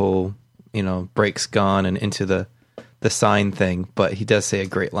after the whole, break's gone and into the sign thing. But he does say a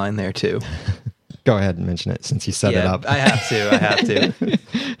great line there too. Go ahead and mention it since you set it up. I have to.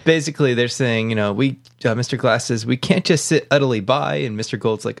 Basically, they're saying, Mr. Glass says, we can't just sit idly by. And Mr.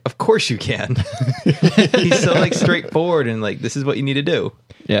 Gold's like, of course you can. He's so straightforward and this is what you need to do.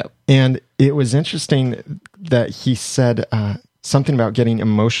 Yeah. And it was interesting that he said something about getting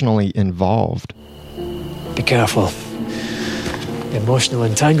emotionally involved. Be careful. Emotional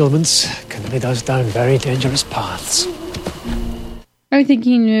entanglements can lead us down very dangerous paths. I think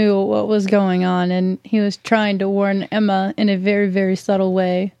he knew what was going on, and he was trying to warn Emma in a very, very subtle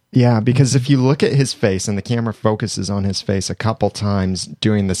way. Yeah, because if you look at his face, and the camera focuses on his face a couple times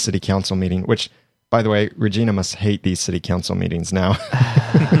during the city council meeting, which, by the way, Regina must hate these city council meetings now.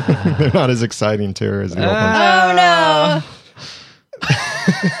 They're not as exciting to her as the old ones. Oh,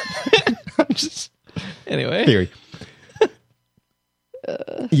 no! Anyway. Theory.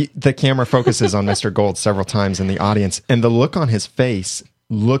 The camera focuses on Mr. Gold several times in the audience, and the look on his face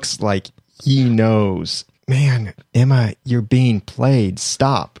looks like he knows. Man, Emma, you're being played.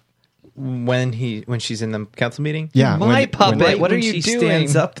 Stop. When she's in the council meeting? Yeah. My puppet, what are when you she doing?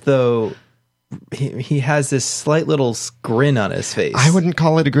 stands up, though, he has this slight little grin on his face. I wouldn't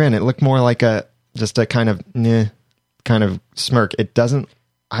call it a grin. It looked more like just a kind of smirk.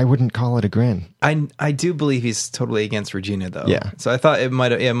 I wouldn't call it a grin. I do believe he's totally against Regina, though. Yeah. So I thought it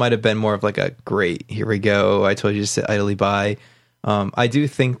might have been more of a great, here we go, I told you to sit idly by. I do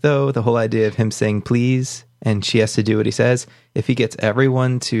think, though, the whole idea of him saying please and she has to do what he says, if he gets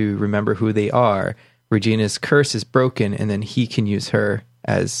everyone to remember who they are, Regina's curse is broken and then he can use her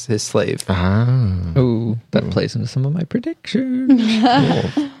as his slave. Oh, that plays into some of my predictions.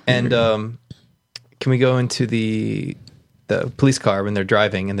 And can we go into the police car when they're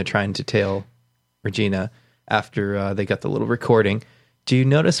driving and they're trying to tail Regina after they got the little recording? Do you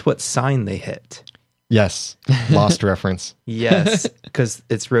notice what sign they hit? Yes. Lost reference. Yes, because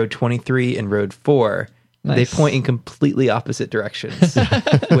it's Road 23 and Road 4. Nice. They point in completely opposite directions,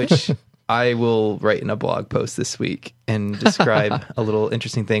 which I will write in a blog post this week and describe a little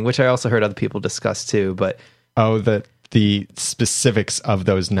interesting thing, which I also heard other people discuss too. But the specifics of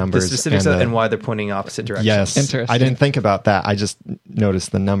those numbers. The specifics and why they're pointing opposite directions. Yes. Interesting. I didn't think about that. I just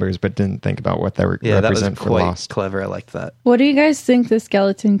noticed the numbers, but didn't think about what they represent that was for quite Lost. clever. I liked that. What do you guys think the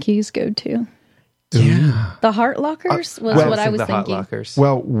skeleton keys go to? Yeah. The heart lockers was what I was the hot thinking. lockers.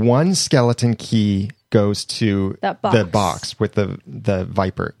 Well, one skeleton key goes to That the box. box with the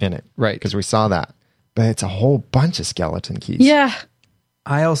viper in it. Right. Because we saw that. But it's a whole bunch of skeleton keys. Yeah.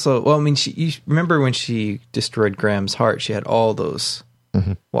 I also, you remember when she destroyed Graham's heart, she had all those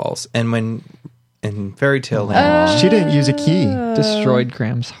walls. And when in Fairy Tale Land, She didn't use a key. Destroyed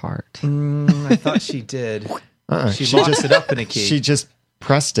Graham's heart. I thought she did. She She locked just- it up in a key. She just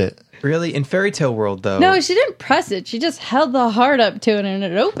pressed it. Really? In Fairy Tale World, though. No, she didn't press it. She just held the heart up to it and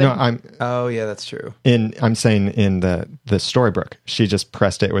it opened. No, Oh, yeah, that's true. I'm saying in the Storybrooke, she just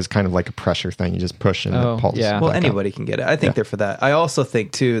pressed it. It was kind of like a pressure thing. You just push and Oh, it pulls. yeah. Well, back out. anybody can get it. I think they're for that. I also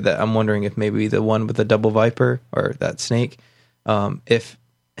think, too, that I'm wondering if maybe the one with the double viper or that snake, if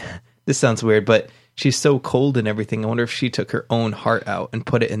this sounds weird, but she's so cold and everything. I wonder if she took her own heart out and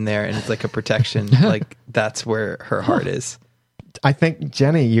put it in there and it's like a protection. Like that's where her heart is. I think,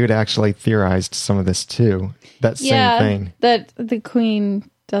 Jenny, you'd actually theorized some of this too. That same Yeah, thing. that the queen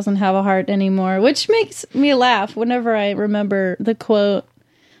doesn't have a heart anymore, which makes me laugh whenever I remember the quote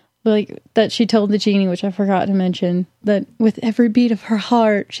like that she told the genie, which I forgot to mention, that with every beat of her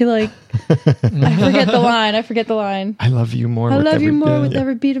heart, she I forget the line. I love you more. I with love every, you more yeah, with yeah.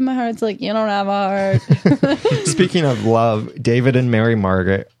 every beat of my heart. It's like, you don't have a heart. Speaking of love, David and Mary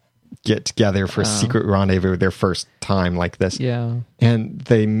Margaret get together for a secret rendezvous, their first time like this. Yeah. And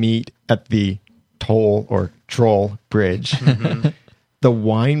they meet at the toll or troll bridge. The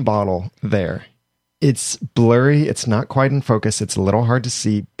wine bottle there. It's blurry. It's not quite in focus. It's a little hard to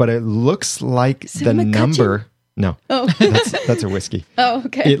see, but it looks like the McCutcheon? number. No, Oh. that's a whiskey. Oh,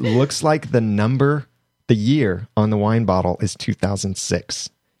 okay. It looks like the number, the year on the wine bottle is 2006.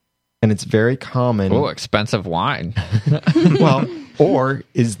 And it's very common. Oh, expensive wine. Well, or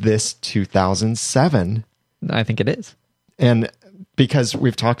is this 2007? I think it is. And because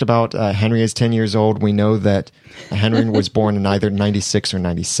we've talked about Henry is 10 years old. We know that Henry was born in either 96 or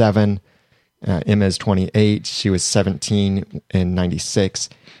 97. Emma is 28. She was 17 in 96.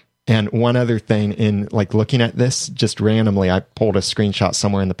 And one other thing, in like looking at this just randomly, I pulled a screenshot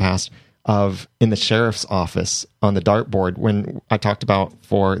somewhere in the past of in the sheriff's office on the dartboard when I talked about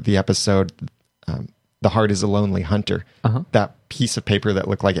for the episode, The Heart is a Lonely Hunter, that piece of paper that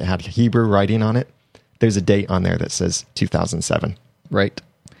looked like it had Hebrew writing on it. There's a date on there that says 2007. Right.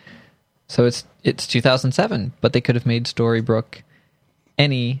 So it's 2007, but they could have made Storybrooke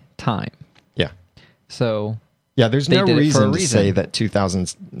any time. Yeah. So yeah, there's they no did it for a reason to say that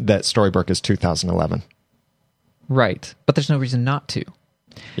that Storybrooke is 2011. Right, but there's no reason not to.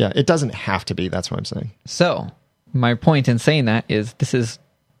 Yeah, it doesn't have to be. That's what I'm saying. So my point in saying that is this is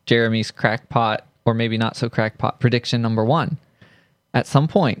Jeremy's crackpot, or maybe not so crackpot, prediction number 1. At some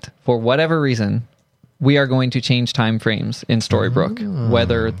point, for whatever reason, we are going to change time frames in Storybrooke,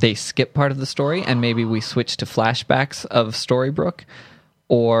 whether they skip part of the story and maybe we switch to flashbacks of Storybrooke,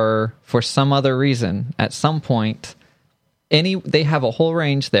 or for some other reason, at some point, they have a whole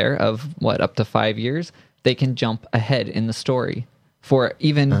range there of up to 5 years. They can jump ahead in the story for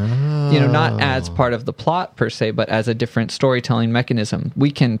even, not as part of the plot per se, but as a different storytelling mechanism. We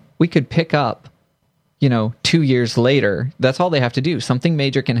could pick up, 2 years later. That's all they have to do. Something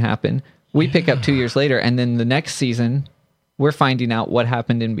major can happen. We pick up 2 years later, and then the next season, we're finding out what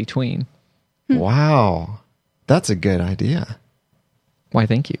happened in between. Wow. That's a good idea. Why,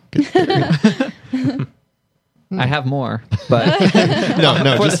 thank you. I have more, but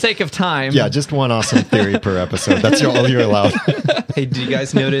no, for the sake of time. Yeah, just one awesome theory per episode. That's all you're allowed. Hey, did you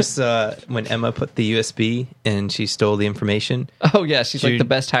guys notice when Emma put the USB and she stole the information? Oh, yeah, she's like the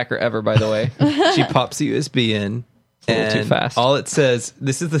best hacker ever, by the way. She pops the USB in. It's a little too fast. All it says,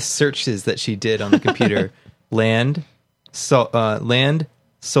 this is the searches that she did on the computer. land,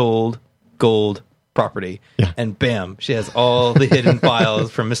 sold, gold, property. Yeah. And bam, she has all the hidden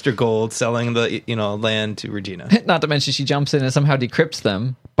files from Mr. Gold selling the land to Regina. Not to mention she jumps in and somehow decrypts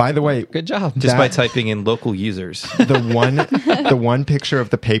them. By the way, good job. Just by typing in local users. The one picture of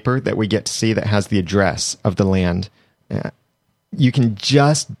the paper that we get to see that has the address of the land, you can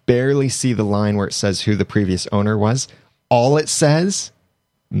just barely see the line where it says who the previous owner was. All it says,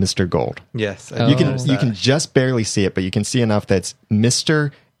 Mr. Gold. Yes. You can just barely see it, but you can see enough that's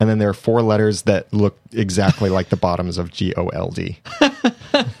Mr. And then there are 4 letters that look exactly like the bottoms of GOLD.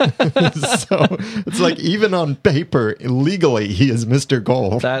 So it's like even on paper, legally, he is Mr.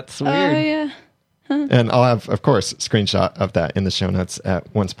 Gold. That's weird. Oh, yeah. And I'll have, of course, a screenshot of that in the show notes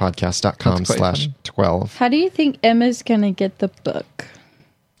at oncepodcast.com/12. How do you think Emma's going to get the book?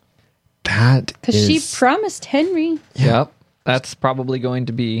 Because she promised Henry. Yep. That's probably going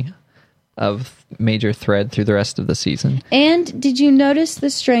to be of major thread through the rest of the season. And did you notice the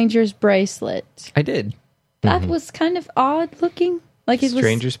stranger's bracelet? I did. That was kind of odd looking. Like it was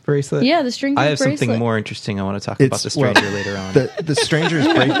stranger's bracelet? Yeah, the stranger's bracelet. I have something more interesting I want to talk about the stranger later on. The stranger's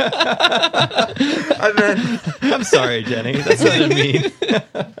bracelet. I'm sorry, Jenny. That's what I mean.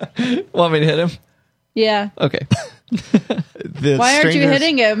 Want me to hit him? Yeah. Okay. Why aren't you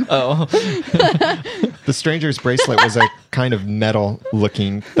hitting him? Oh. The stranger's bracelet was a kind of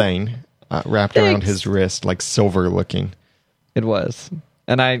metal-looking thing wrapped around his wrist, like silver-looking. It was.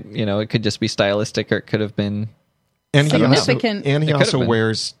 And it could just be stylistic, or it could have been significant. He also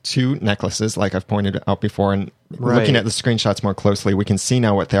wears 2 necklaces, like I've pointed out before. And looking at the screenshots more closely, we can see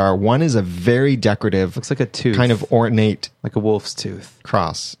now what they are. One is a very decorative, looks like a tooth, kind of ornate, like a wolf's tooth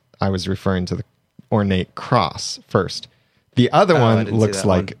cross. I was referring to the ornate cross first. The other one looks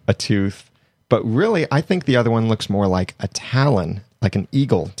like a tooth, but really, I think the other one looks more like a talon, like an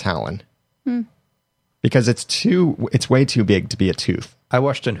eagle talon, because it's way too big to be a tooth. I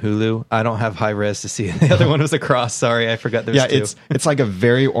watched on Hulu. I don't have high res to see. The other one was a cross. Sorry, I forgot there's 2. It's like a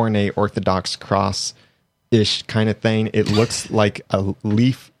very ornate Orthodox cross-ish kind of thing. It looks like a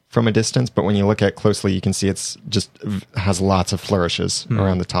leaf from a distance, but when you look at it closely, you can see it's just has lots of flourishes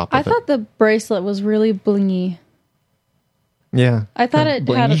around the top of it. I thought the bracelet was really blingy. Yeah. I thought it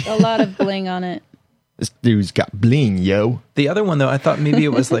had a lot of bling on it. This dude's got bling, yo. The other one, though, I thought maybe it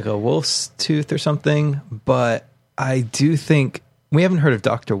was like a wolf's tooth or something, but I do think we haven't heard of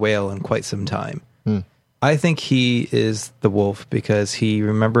Dr. Whale in quite some time. I think he is the wolf because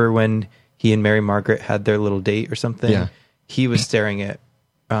remember when he and Mary Margaret had their little date or something? Yeah. He was staring at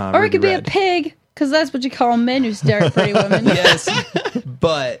or it could be a pig, because that's what you call men who stare at pretty women. Yes,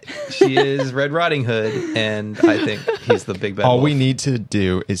 but she is Red Riding Hood, and I think he's the big bad All wolf. we need to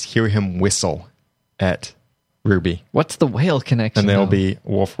do is hear him whistle at Ruby. What's the whale connection? And there'll be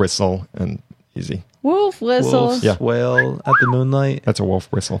wolf whistle and easy. Wolf whistle. Wolf's Yeah. wail at the moonlight. That's a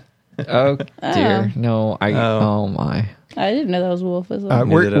wolf whistle. Oh dear, no! Oh my! I didn't know that was a wolf whistle.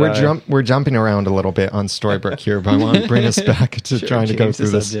 We're jumping around a little bit on Storybrooke here, but I want to bring us back to trying to go change the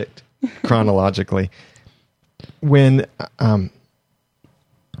through this subject. chronologically. When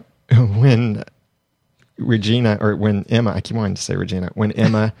Regina, or when Emma, I keep wanting to say Regina, when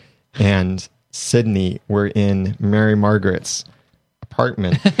Emma and Sydney were in Mary Margaret's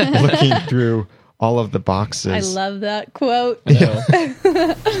apartment looking through all of the boxes. I love that quote.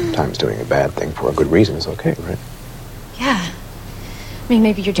 Sometimes doing a bad thing for a good reason is okay, right? Yeah. I mean,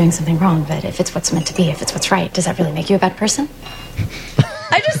 maybe you're doing something wrong, but if it's what's meant to be, if it's what's right, does that really make you a bad person?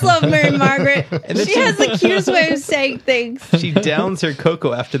 I just love Mary Margaret. She has the cutest way of saying things. She downs her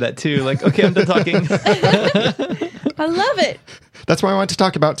cocoa after that too. Like, okay, I'm done talking. I love it. That's why I want to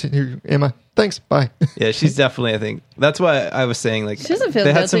talk about Emma. Thanks. Bye. Yeah, she's definitely, I think, that's why I was saying, like, She doesn't feel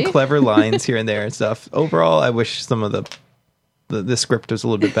they had some guilty. clever lines here and there and stuff. Overall, I wish some of the script was a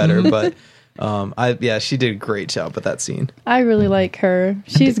little bit better, but she did a great job with that scene. I really like her.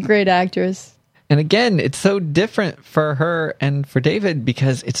 She's a great actress. And again, it's so different for her and for David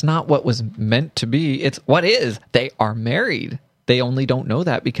because it's not what was meant to be. It's what is. They are married. They only don't know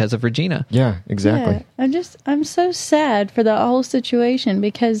that because of Regina. Yeah, exactly. Yeah, I'm so sad for the whole situation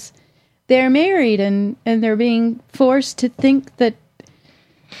because they're married and they're being forced to think that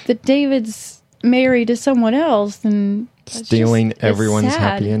David's married to someone else and Stealing everyone's sad.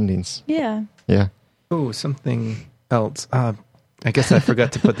 happy endings. Yeah. Yeah. Oh, something else. I guess I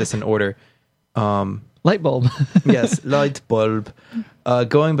forgot to put this in order. Light bulb. Yes, light bulb.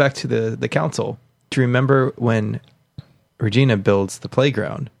 Going back to the council, do you remember when Regina builds the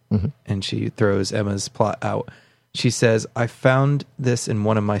playground and she throws Emma's plot out? She says, I found this in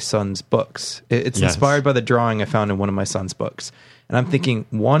one of my son's books. It's inspired by the drawing I found in one of my son's books. And I'm thinking,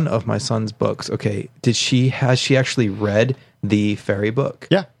 one of my son's books, okay, has she actually read the fairy book?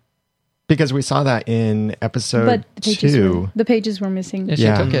 Yeah. Because we saw that in episode But the 2. pages were missing. Yeah,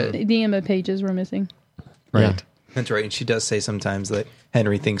 she took it. The Emma pages were missing. Right. Yeah. That's right. And she does say sometimes that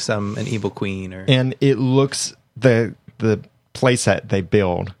Henry thinks I'm an evil queen. And it looks, the playset they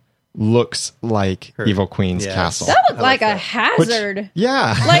build looks like Evil Queen's castle. That looked like a hazard.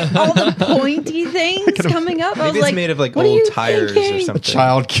 Yeah. Like all the pointy things coming up. I was Maybe it's like, made of like what are old you tires or thinking? something. A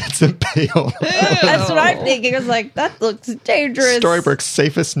child gets impaled. That's what I'm thinking. I was like, that looks dangerous. Storybrooke's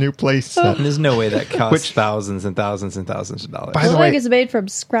safest new place. And there's no way that costs thousands and thousands and thousands of dollars. By It the looks like way, it's made from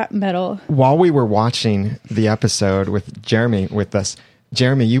scrap metal. while we were watching the episode with Jeremy with us,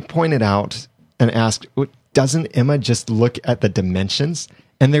 Jeremy, you pointed out and asked, doesn't Emma just look at the dimensions?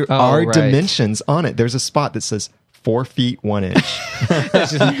 And there are right. dimensions on it. There's a spot that says 4 feet 1 inch.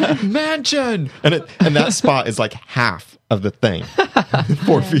 It's just, mansion! And that spot is like half of the thing.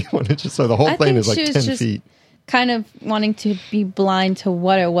 4 feet 1 inch. So the whole I thing think is like she was 10 just feet. kind of wanting to be blind to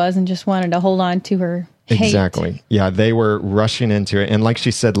what it was and just wanted to hold on to her hate. Exactly. Yeah, they were rushing into it. And like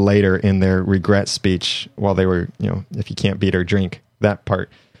she said later in their regret speech, while they were, if you can't beat her, drink, that part,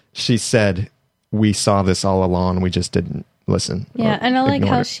 she said, we saw this all along. We just didn't listen. Yeah, and I like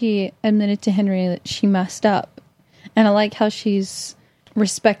how it. she admitted to Henry that she messed up. And I like how she's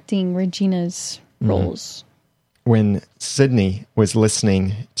respecting Regina's roles. When Sydney was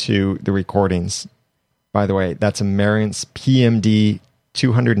listening to the recordings, by the way, that's a Marantz PMD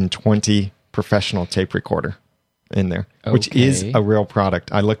 220 professional tape recorder in there, which is a real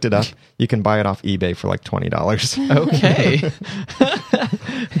product. I looked it up. You can buy it off eBay for like $20. Okay.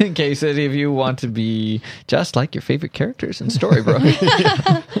 In case any of you want to be just like your favorite characters in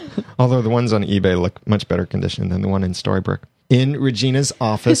Storybrooke. Although the ones on eBay look much better condition than the one in Storybrooke. In Regina's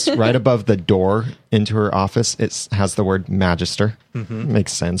office, right above the door into her office, it has the word Magister.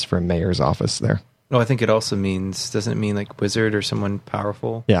 Makes sense for a mayor's office there. Oh, I think it also doesn't it mean like wizard or someone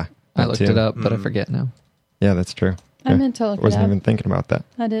powerful? Yeah. I looked it up, but I forget now. Yeah, that's true. I meant to look it wasn't up. even thinking about that.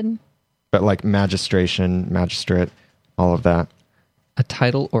 I didn't. But like magistration, magistrate, all of that. A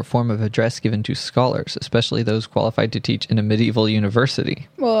title or form of address given to scholars, especially those qualified to teach in a medieval university.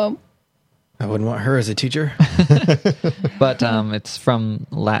 Well, I wouldn't want her as a teacher. But it's from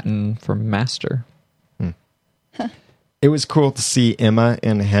Latin for master. It was cool to see Emma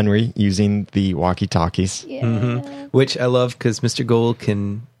and Henry using the walkie-talkies. yeah. Which I love because Mr. Gold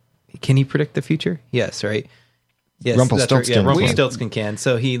can he predict the future? Yes, right? Yes, Rumpelstiltskin That's right. Yeah, can. Rumpelstiltskin can.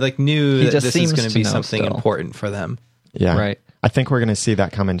 So he knew He that just this is seems going to to be know something still. important for them. Yeah. Right. I think we're going to see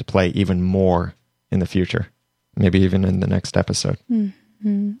that come into play even more in the future. Maybe even in the next episode.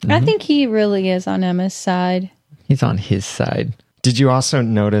 I think he really is on Emma's side. He's on his side. Did you also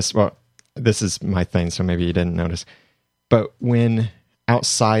notice, well, this is my thing, so maybe you didn't notice, but when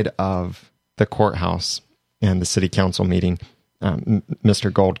outside of the courthouse and the city council meeting,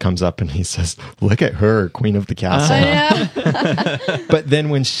 Mr. Gold comes up and he says, "Look at her, queen of the castle." But then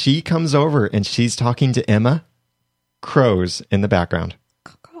when she comes over and she's talking to Emma, crows in the background.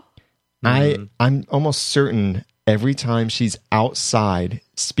 I'm almost certain every time she's outside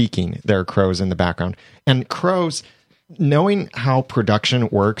speaking, there are crows in the background. And crows, knowing how production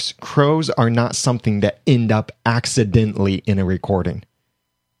works, crows are not something that end up accidentally in a recording,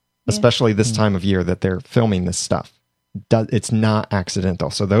 especially this time of year that they're filming this stuff. It's not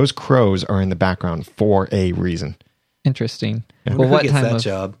accidental. So those crows are in the background for a reason. Interesting. Yeah. Well, what gets time that of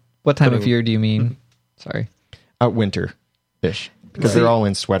job? What time of year do you mean? Sorry. Winter-ish. Because they're all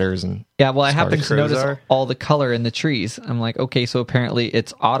in sweaters and yeah. Well, I happened to crows notice are? all the color in the trees. I'm like, okay, so apparently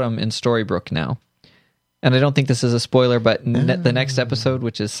it's autumn in Storybrooke now. And I don't think this is a spoiler, but the next episode,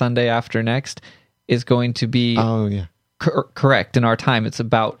 which is Sunday after next, is going to be correct in our time. It's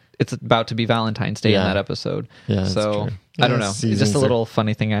about to be Valentine's Day in that episode. Yeah, so true. I don't know. It's just a little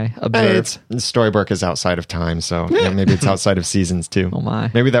funny thing I observed. Storybrooke is outside of time, so maybe it's outside of seasons too. Oh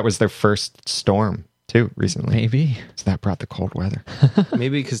my! Maybe that was their first storm too recently. Maybe so that brought the cold weather.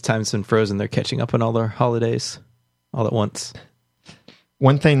 Maybe because time's been frozen, they're catching up on all their holidays all at once.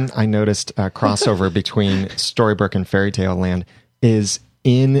 One thing I noticed crossover between Storybrooke and Fairytale Land is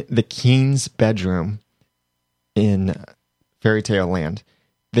in the king's bedroom in Fairytale Land.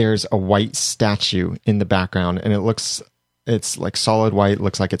 There's a white statue in the background, and it's like solid white.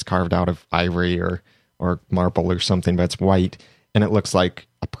 Looks like it's carved out of ivory or marble or something, but it's white, and it looks like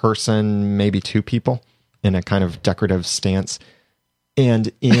a person, maybe two people, in a kind of decorative stance.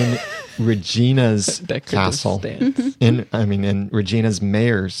 And in Regina's castle, in Regina's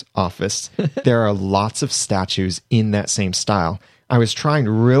mayor's office, there are lots of statues in that same style. I was trying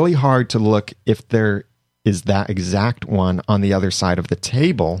really hard to look if there is that exact one on the other side of the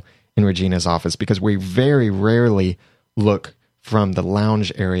table in Regina's office, because we very rarely look from the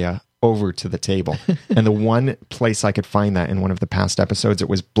lounge area over to the table. And the one place I could find that in one of the past episodes, it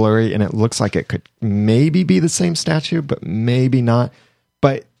was blurry, and it looks like it could maybe be the same statue, but maybe not.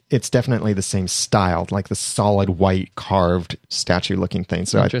 But it's definitely the same style, like the solid white carved statue looking thing.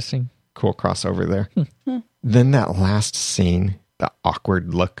 So interesting. Cool crossover there. Then that last scene, the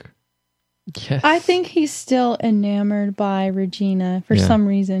awkward look. Yes. I think he's still enamored by Regina for some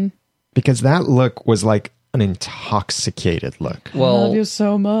reason. Because that look was like an intoxicated look. Well, I love you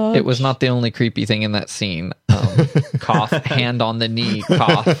so much. It was not the only creepy thing in that scene. Cough, hand on the knee,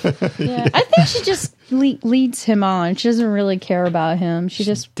 cough. Yeah, I think she just leads him on. She doesn't really care about him. She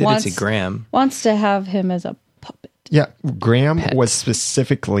just Did wants it to Graham. Wants to have him as a puppet. Yeah, Graham was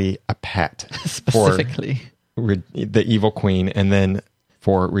specifically a pet for the evil queen, and then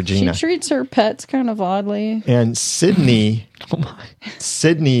for Regina. She treats her pets kind of oddly. And Sydney,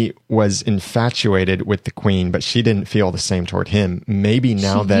 Sydney was infatuated with the queen, but she didn't feel the same toward him. Maybe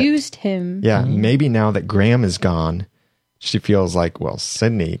now She used him. Yeah, maybe now that Graham is gone, she feels like, well,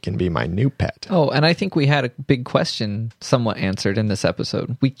 Sydney can be my new pet. Oh, and I think we had a big question somewhat answered in this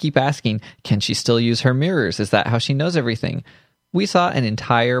episode. We keep asking, can she still use her mirrors? Is that how she knows everything? We saw an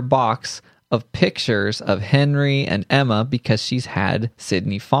entire box of pictures of Henry and Emma because she's had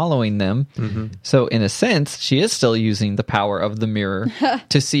Sydney following them. Mm-hmm. So in a sense, she is still using the power of the mirror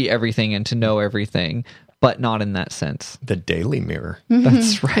to see everything and to know everything, but not in that sense. The Daily Mirror.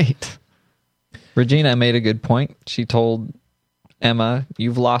 That's right. Regina made a good point. She told Emma,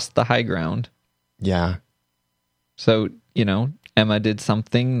 you've lost the high ground. Yeah. So, Emma did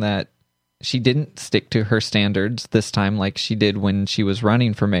something that she didn't stick to her standards this time like she did when she was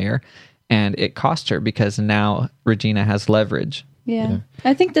running for mayor. And it cost her because now Regina has leverage. Yeah.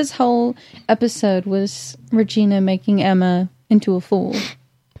 I think this whole episode was Regina making Emma into a fool.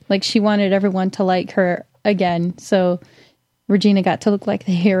 Like she wanted everyone to like her again. So Regina got to look like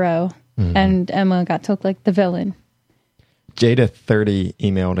the hero and Emma got to look like the villain. Jada30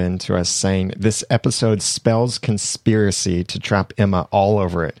 emailed in to us saying, this episode spells conspiracy to trap Emma all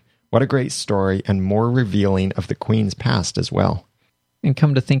over it. What a great story and more revealing of the queen's past as well. And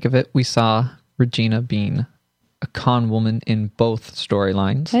come to think of it, we saw Regina being a con woman in both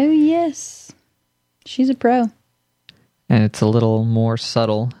storylines. Oh, yes. She's a pro. And it's a little more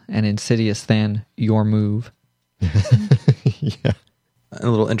subtle and insidious than your move. Yeah. A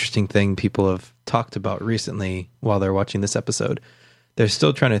little interesting thing people have talked about recently while they're watching this episode. They're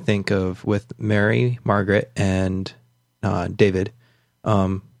still trying to think of, with Mary, Margaret, and David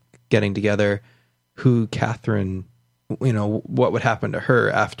getting together, who Catherine... what would happen to her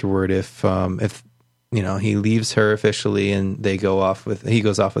afterward if he leaves her officially and he goes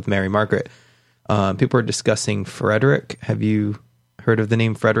off with Mary Margaret. People are discussing Frederick. Have you heard of the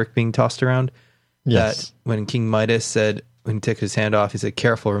name Frederick being tossed around. Yes. That when King Midas said, when he took his hand off, he said,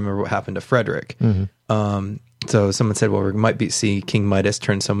 "Careful, remember what happened to Frederick." So someone said, well, we might see King Midas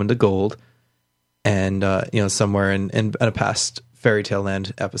turn someone to gold, and somewhere in a past Fairy Tale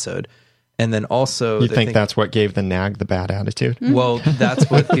Land episode. And then also, you think that's what gave the nag the bad attitude? Well, that's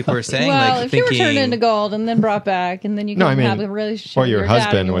what people are saying. Well, like, if you were turned into gold and then brought back, and then you couldn't have a relationship, or with your dad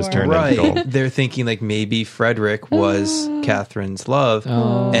husband was anymore. turned into gold. They're thinking like maybe Frederick was Catherine's love,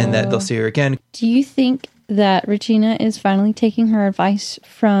 and that they'll see her again. Do you think that Regina is finally taking her advice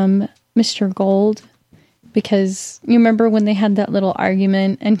from Mr. Gold? Because you remember when they had that little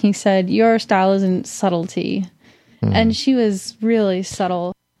argument, and he said, "Your style isn't subtlety," and she was really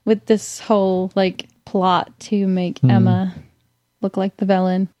subtle with this whole like plot to make Emma look like the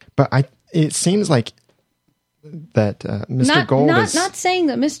villain. But it seems like that Mr. Gold is not saying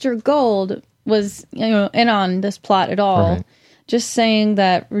that Mr. Gold was in on this plot at all. Right. Just saying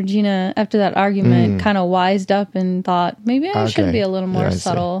that Regina, after that argument, kind of wised up and thought maybe I should be a little more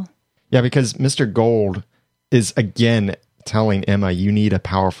subtle. Yeah, because Mr. Gold is again telling Emma, you need a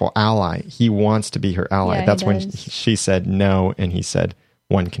powerful ally. He wants to be her ally. Yeah, that's when she said no, and he said,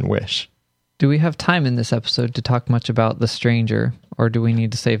 one can wish. Do we have time in this episode to talk much about the stranger, or do we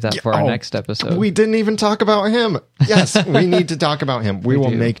need to save that for our next episode? We didn't even talk about him. Yes, we need to talk about him. We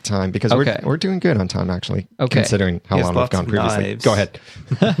will make time because we're doing good on time, actually, considering how long we've gone previously. Knives. Go ahead.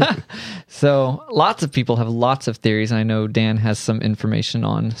 So lots of people have lots of theories. I know Dan has some information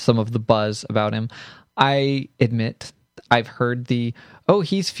on some of the buzz about him. I admit I've heard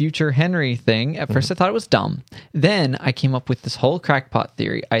he's future Henry thing. At first I thought it was dumb. Then I came up with this whole crackpot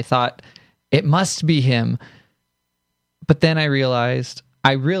theory. I thought it must be him. But then I realized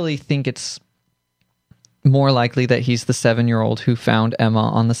I really think it's more likely that he's the 7-year-old who found Emma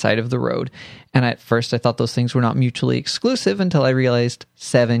on the side of the road. And at first I thought those things were not mutually exclusive until I realized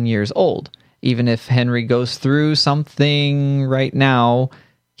 7 years old. Even if Henry goes through something right now,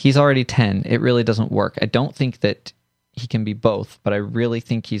 he's already 10. It really doesn't work. I don't think that he can be both, but I really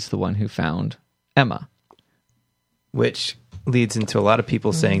think he's the one who found Emma. Which leads into a lot of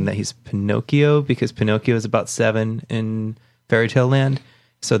people saying that he's Pinocchio, because Pinocchio is about 7 in Fairy Tale Land.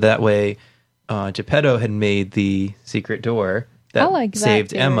 So that way, Geppetto had made the secret door that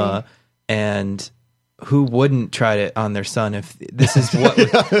saved Emma, and who wouldn't try it on their son if this is what...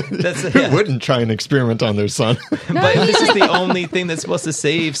 Who wouldn't try an experiment on their son? But if this is the only thing that's supposed to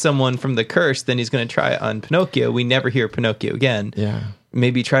save someone from the curse, then he's going to try it on Pinocchio. We never hear Pinocchio again. Yeah.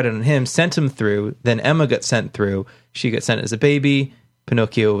 Maybe he tried it on him, sent him through, then Emma got sent through. She got sent as a baby.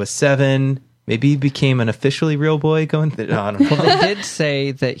 Pinocchio was 7. Maybe he became an officially real boy going through... No, I don't know. Well, they did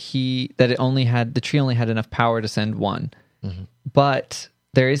say that the tree only had enough power to send one. Mm-hmm. But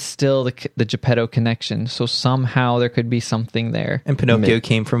there is still the Geppetto connection, so somehow there could be something there. And Pinocchio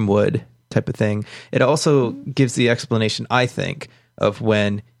came from wood, type of thing. It also gives the explanation, I think, of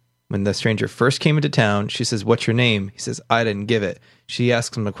when the stranger first came into town. She says, "What's your name?" He says, "I didn't give it." She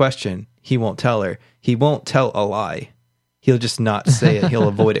asks him a question. He won't tell her. He won't tell a lie. He'll just not say it. He'll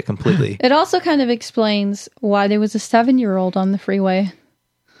avoid it completely. It also kind of explains why there was a 7-year-old on the freeway.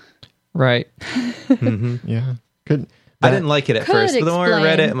 Right. Mm-hmm. Yeah. Good. I didn't like it at first, but the more I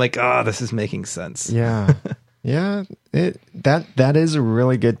read it, I'm like, this is making sense. Yeah. Yeah. That is a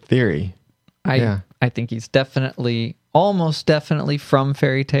really good theory. I think he's almost definitely from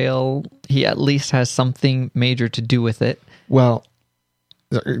Fairy Tale. He at least has something major to do with it. Well,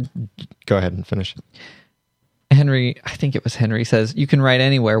 go ahead and finish. Henry, I think it was Henry, says, "You can write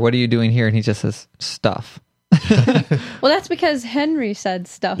anywhere. What are you doing here?" And he just says, "Stuff." Well, that's because Henry said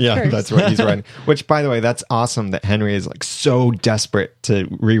stuff Yeah, first. that's what he's writing. Which, by the way, that's awesome that Henry is like so desperate to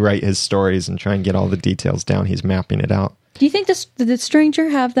rewrite his stories and try and get all the details down. He's mapping it out. Do you think did the stranger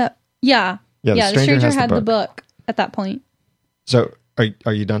have that? Yeah. Yeah, the stranger has had the the book at that point. So,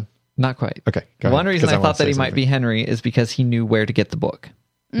 are you done? Not quite. Okay, go ahead. One reason I thought that he might be Henry is because he knew where to get the book.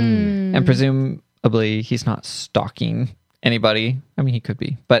 And presumably he's not stalking anybody. I mean, he could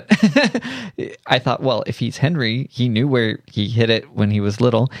be. But I thought, well, if he's Henry, he knew where he hid it when he was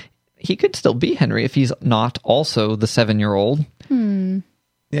little. He could still be Henry if he's not also the 7-year-old.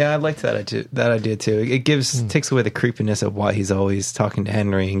 Yeah, I liked that idea too. It takes away the creepiness of why he's always talking to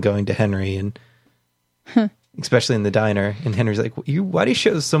Henry and going to Henry, and especially in the diner. And Henry's like, "Why do you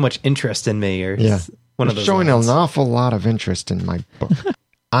show so much interest in me?" Or one of those showing lines. an awful lot of interest in my book.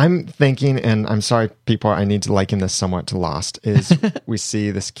 I'm thinking, and I'm sorry, people, I need to liken this somewhat to Lost, is we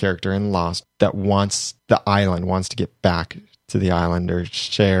see this character in Lost that wants the island, wants to get back to the island or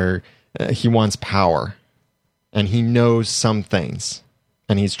share. He wants power, and he knows some things,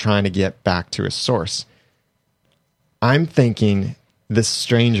 and he's trying to get back to his source. I'm thinking this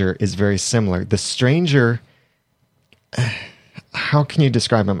stranger is very similar. The stranger, how can you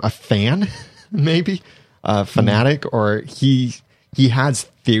describe him? A fan, maybe? A fanatic? Or he has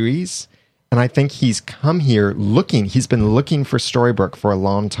theories, and I think he's come here he's been looking for Storybrooke for a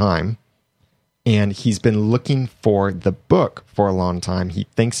long time, and he's been looking for the book for a long time. He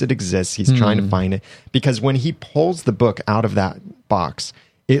thinks it exists. He's trying to find it, because when he pulls the book out of that box,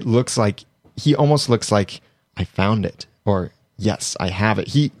 it looks like, he almost looks like, I found it, or yes, I have it.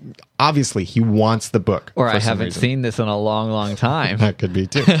 He wants the book. Or I haven't seen this in a long, long time. That could be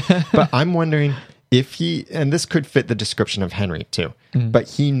too. But I'm wondering if and this could fit the description of Henry too, but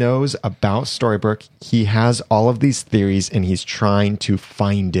he knows about Storybrooke. He has all of these theories, and he's trying to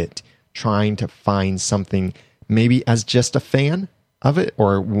find it, trying to find something, maybe as just a fan of it,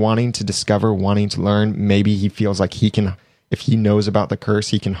 or wanting to discover, wanting to learn. Maybe he feels like he can, if he knows about the curse,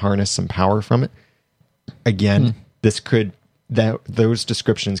 he can harness some power from it. Again, those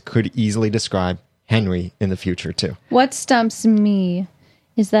descriptions could easily describe Henry in the future too. What stumps me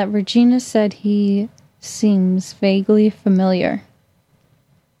is that Regina said he seems vaguely familiar.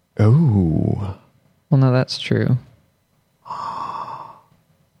 Oh. Well, no, that's true.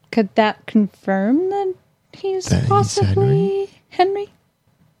 Could that confirm that he's possibly Henry?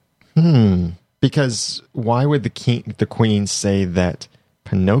 Because why would the queen say that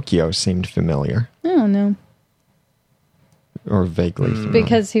Pinocchio seemed familiar? I don't know. Or vaguely familiar?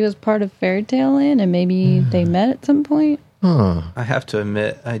 Because he was part of Fairy Tale Land, and maybe they met at some point. Huh. I have to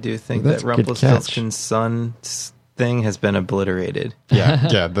admit, I do think That's that a good Rumpelstiltskin's son's thing has been obliterated.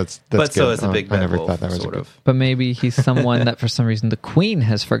 Yeah, that's but good. so is the Big I Bad never Wolf, thought that was sort of. But maybe he's someone that for some reason the queen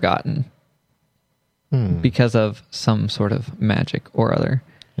has forgotten because of some sort of magic or other.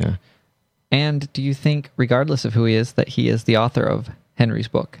 Yeah. And do you think, regardless of who he is, that he is the author of Henry's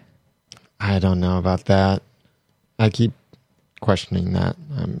book? I don't know about that. I keep questioning that.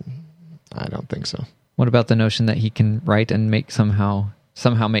 I don't think so. What about the notion that he can write and make somehow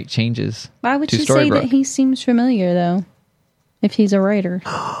make changes? Why would to you say that Storybrooke? he seems familiar, though, if he's a writer?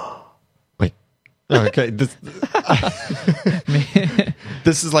 Wait. Okay. This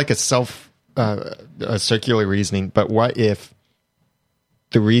is like a circular reasoning, but what if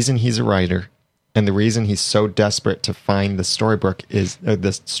the reason he's a writer and the reason he's so desperate to find the storybook is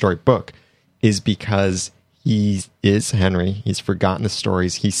because he is Henry. He's forgotten the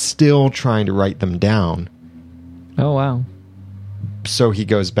stories. He's still trying to write them down. Oh, wow. So he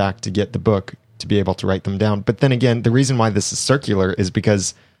goes back to get the book to be able to write them down. But then again, the reason why this is circular is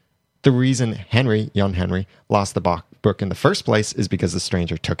because the reason young Henry, lost the book in the first place is because the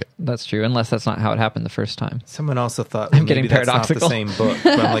stranger took it. That's true, unless that's not how it happened the first time. Someone also thought I'm maybe getting that's not the paradoxical. same book.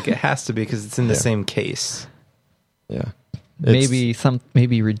 But I'm like, it has to be because it's in the same case. Yeah.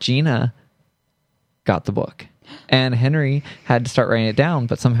 Maybe Regina got the book. And Henry had to start writing it down,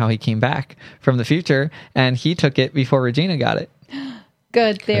 but somehow he came back from the future and he took it before Regina got it.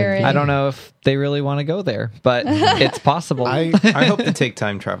 Good theory. I don't know if they really want to go there, but it's possible. I hope to take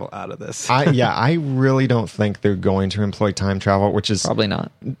time travel out of this. I really don't think they're going to employ time travel, which is probably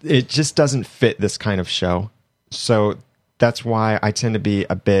not. It just doesn't fit this kind of show. So that's why I tend to be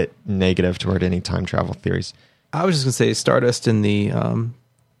a bit negative toward any time travel theories. I was just going to say, Stardust in the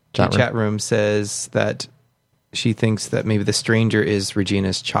chat room says that she thinks that maybe the stranger is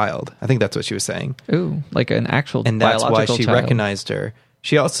Regina's child. I think that's what she was saying. Ooh, like an actual and that's why biological she child. recognized her.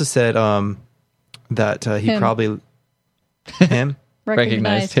 She also said that he Him. probably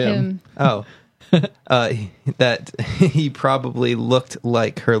Recognized him. Oh, that he probably looked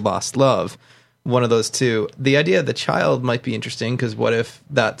like her lost love. One of those two. The idea of the child might be interesting because what if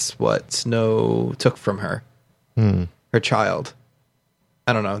that's what Snow took from her, her child?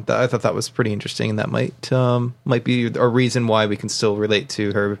 I don't know. I thought that was pretty interesting, and that might be a reason why we can still relate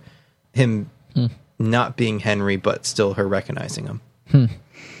to him not being Henry, but still her recognizing him.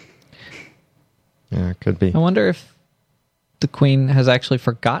 Yeah, it could be. I wonder if the queen has actually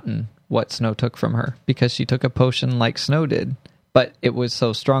forgotten what Snow took from her because she took a potion like Snow did, but it was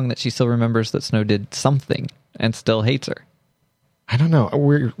so strong that she still remembers that Snow did something and still hates her. I don't know.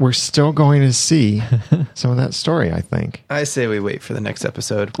 We're still going to see some of that story, I think. I say we wait for the next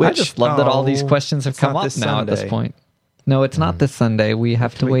episode. I just love that all these questions have come up now at this point. No, it's not this Sunday. We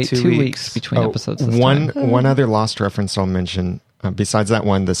have to wait 2 weeks between episodes this time. One other Lost reference I'll mention, besides that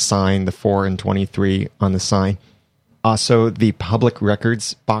one, the sign, the 4 and 23 on the sign. Also, the public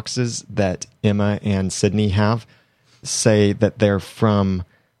records boxes that Emma and Sydney have say that they're from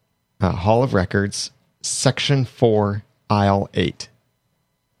Hall of Records, Section 4, Aisle 8.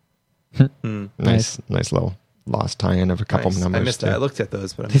 Nice little lost tie-in of a couple Nice. numbers. I missed it. I looked at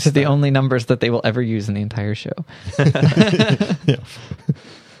those, but I These missed are the that. only numbers that they will ever use in the entire show.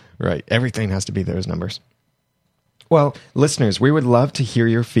 Right. Everything has to be those numbers. Well, listeners, we would love to hear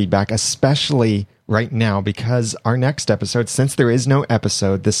your feedback, especially right now, because our next episode, since there is no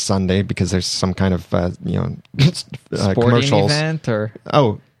episode this Sunday, because there's some kind of, Sporting commercials. event or...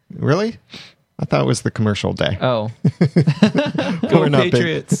 Oh, really? I thought it was the commercial day. Oh. Go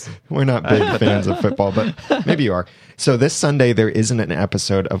Patriots. We're not big fans of football, but maybe you are. So this Sunday, there isn't an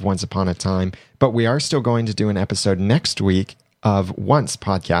episode of Once Upon a Time, but we are still going to do an episode next week of Once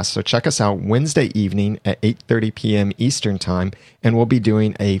Podcast. So check us out Wednesday evening at 8:30 p.m. Eastern Time, and we'll be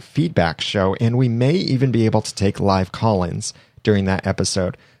doing a feedback show, and we may even be able to take live call-ins during that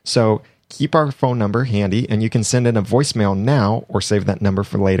episode. So keep our phone number handy, and you can send in a voicemail now or save that number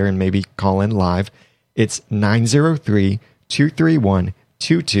for later and maybe call in live. It's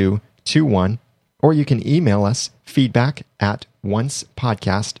 903-231-2221, or you can email us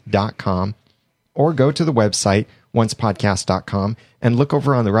feedback@oncepodcast.com, or go to the website oncepodcast.com and look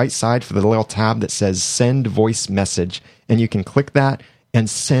over on the right side for the little tab that says send voice message, and you can click that and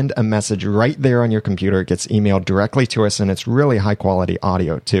send a message right there on your computer. It gets emailed directly to us, and it's really high quality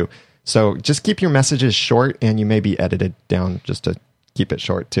audio too. So just keep your messages short, and you may be edited down just to keep it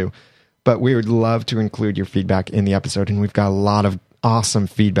short too. But we would love to include your feedback in the episode, and we've got a lot of awesome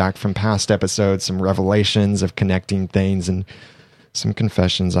feedback from past episodes, some revelations of connecting things, and some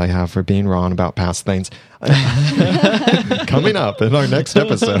confessions I have for being wrong about past things. Coming up in our next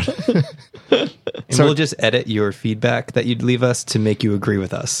episode. And we'll just edit your feedback that you'd leave us to make you agree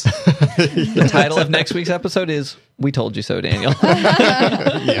with us. The title of next week's episode is We Told You So, Daniel.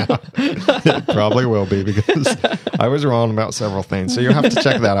 Yeah, it probably will be, because I was wrong about several things. So you'll have to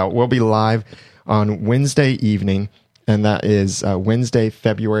check that out. We'll be live on Wednesday evening, and that is Wednesday,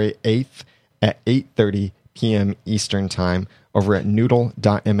 February 8th at 8:30 p.m. Eastern Time over at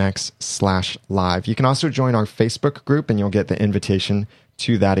noodle.mx/live. You can also join our Facebook group, and you'll get the invitation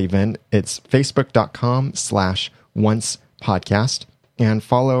to that event. It's facebook.com/oncepodcast, and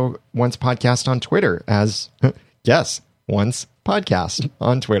follow Once Podcast on Twitter as, yes, Once Podcast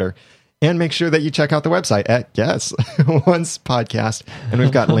on Twitter. And make sure that you check out the website at, yes, Once Podcast. And we've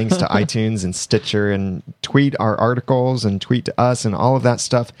got links to iTunes and Stitcher, and tweet our articles and tweet to us and all of that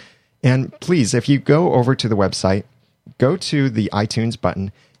stuff. And please, if you go over to the website, go to the iTunes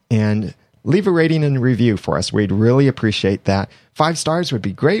button and leave a rating and review for us. We'd really appreciate that. 5 stars would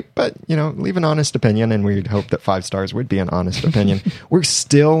be great, but, leave an honest opinion, and we'd hope that 5 stars would be an honest opinion. We're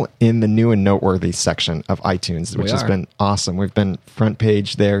still in the new and noteworthy section of iTunes, which has been awesome. We've been front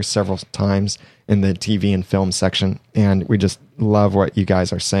page there several times in the TV and film section, and we just love what you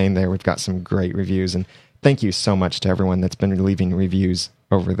guys are saying there. We've got some great reviews, and thank you so much to everyone that's been leaving reviews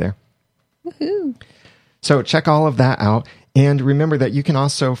over there. Woohoo! So check all of that out. And remember that you can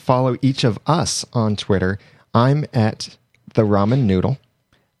also follow each of us on Twitter. I'm at The Ramen Noodle.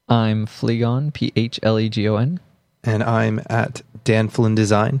 I'm Phlegon, Phlegon. And I'm at Dan Flynn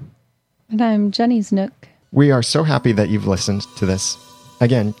Design. And I'm Jenny's Nook. We are so happy that you've listened to this.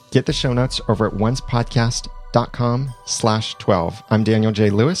 Again, get the show notes over at oncepodcast.com/12. I'm Daniel J.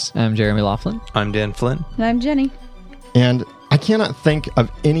 Lewis. I'm Jeremy Laughlin. I'm Dan Flynn. And I'm Jenny. And I cannot think of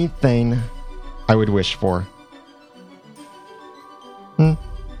anything I would wish for.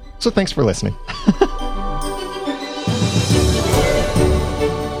 So thanks for listening.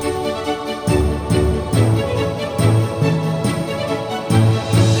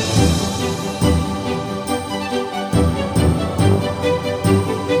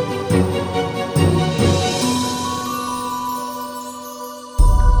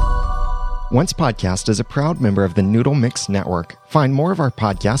 Once Podcast is a proud member of the Noodle Mix Network. Find more of our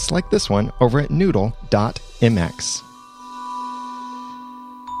podcasts like this one over at noodle.mx.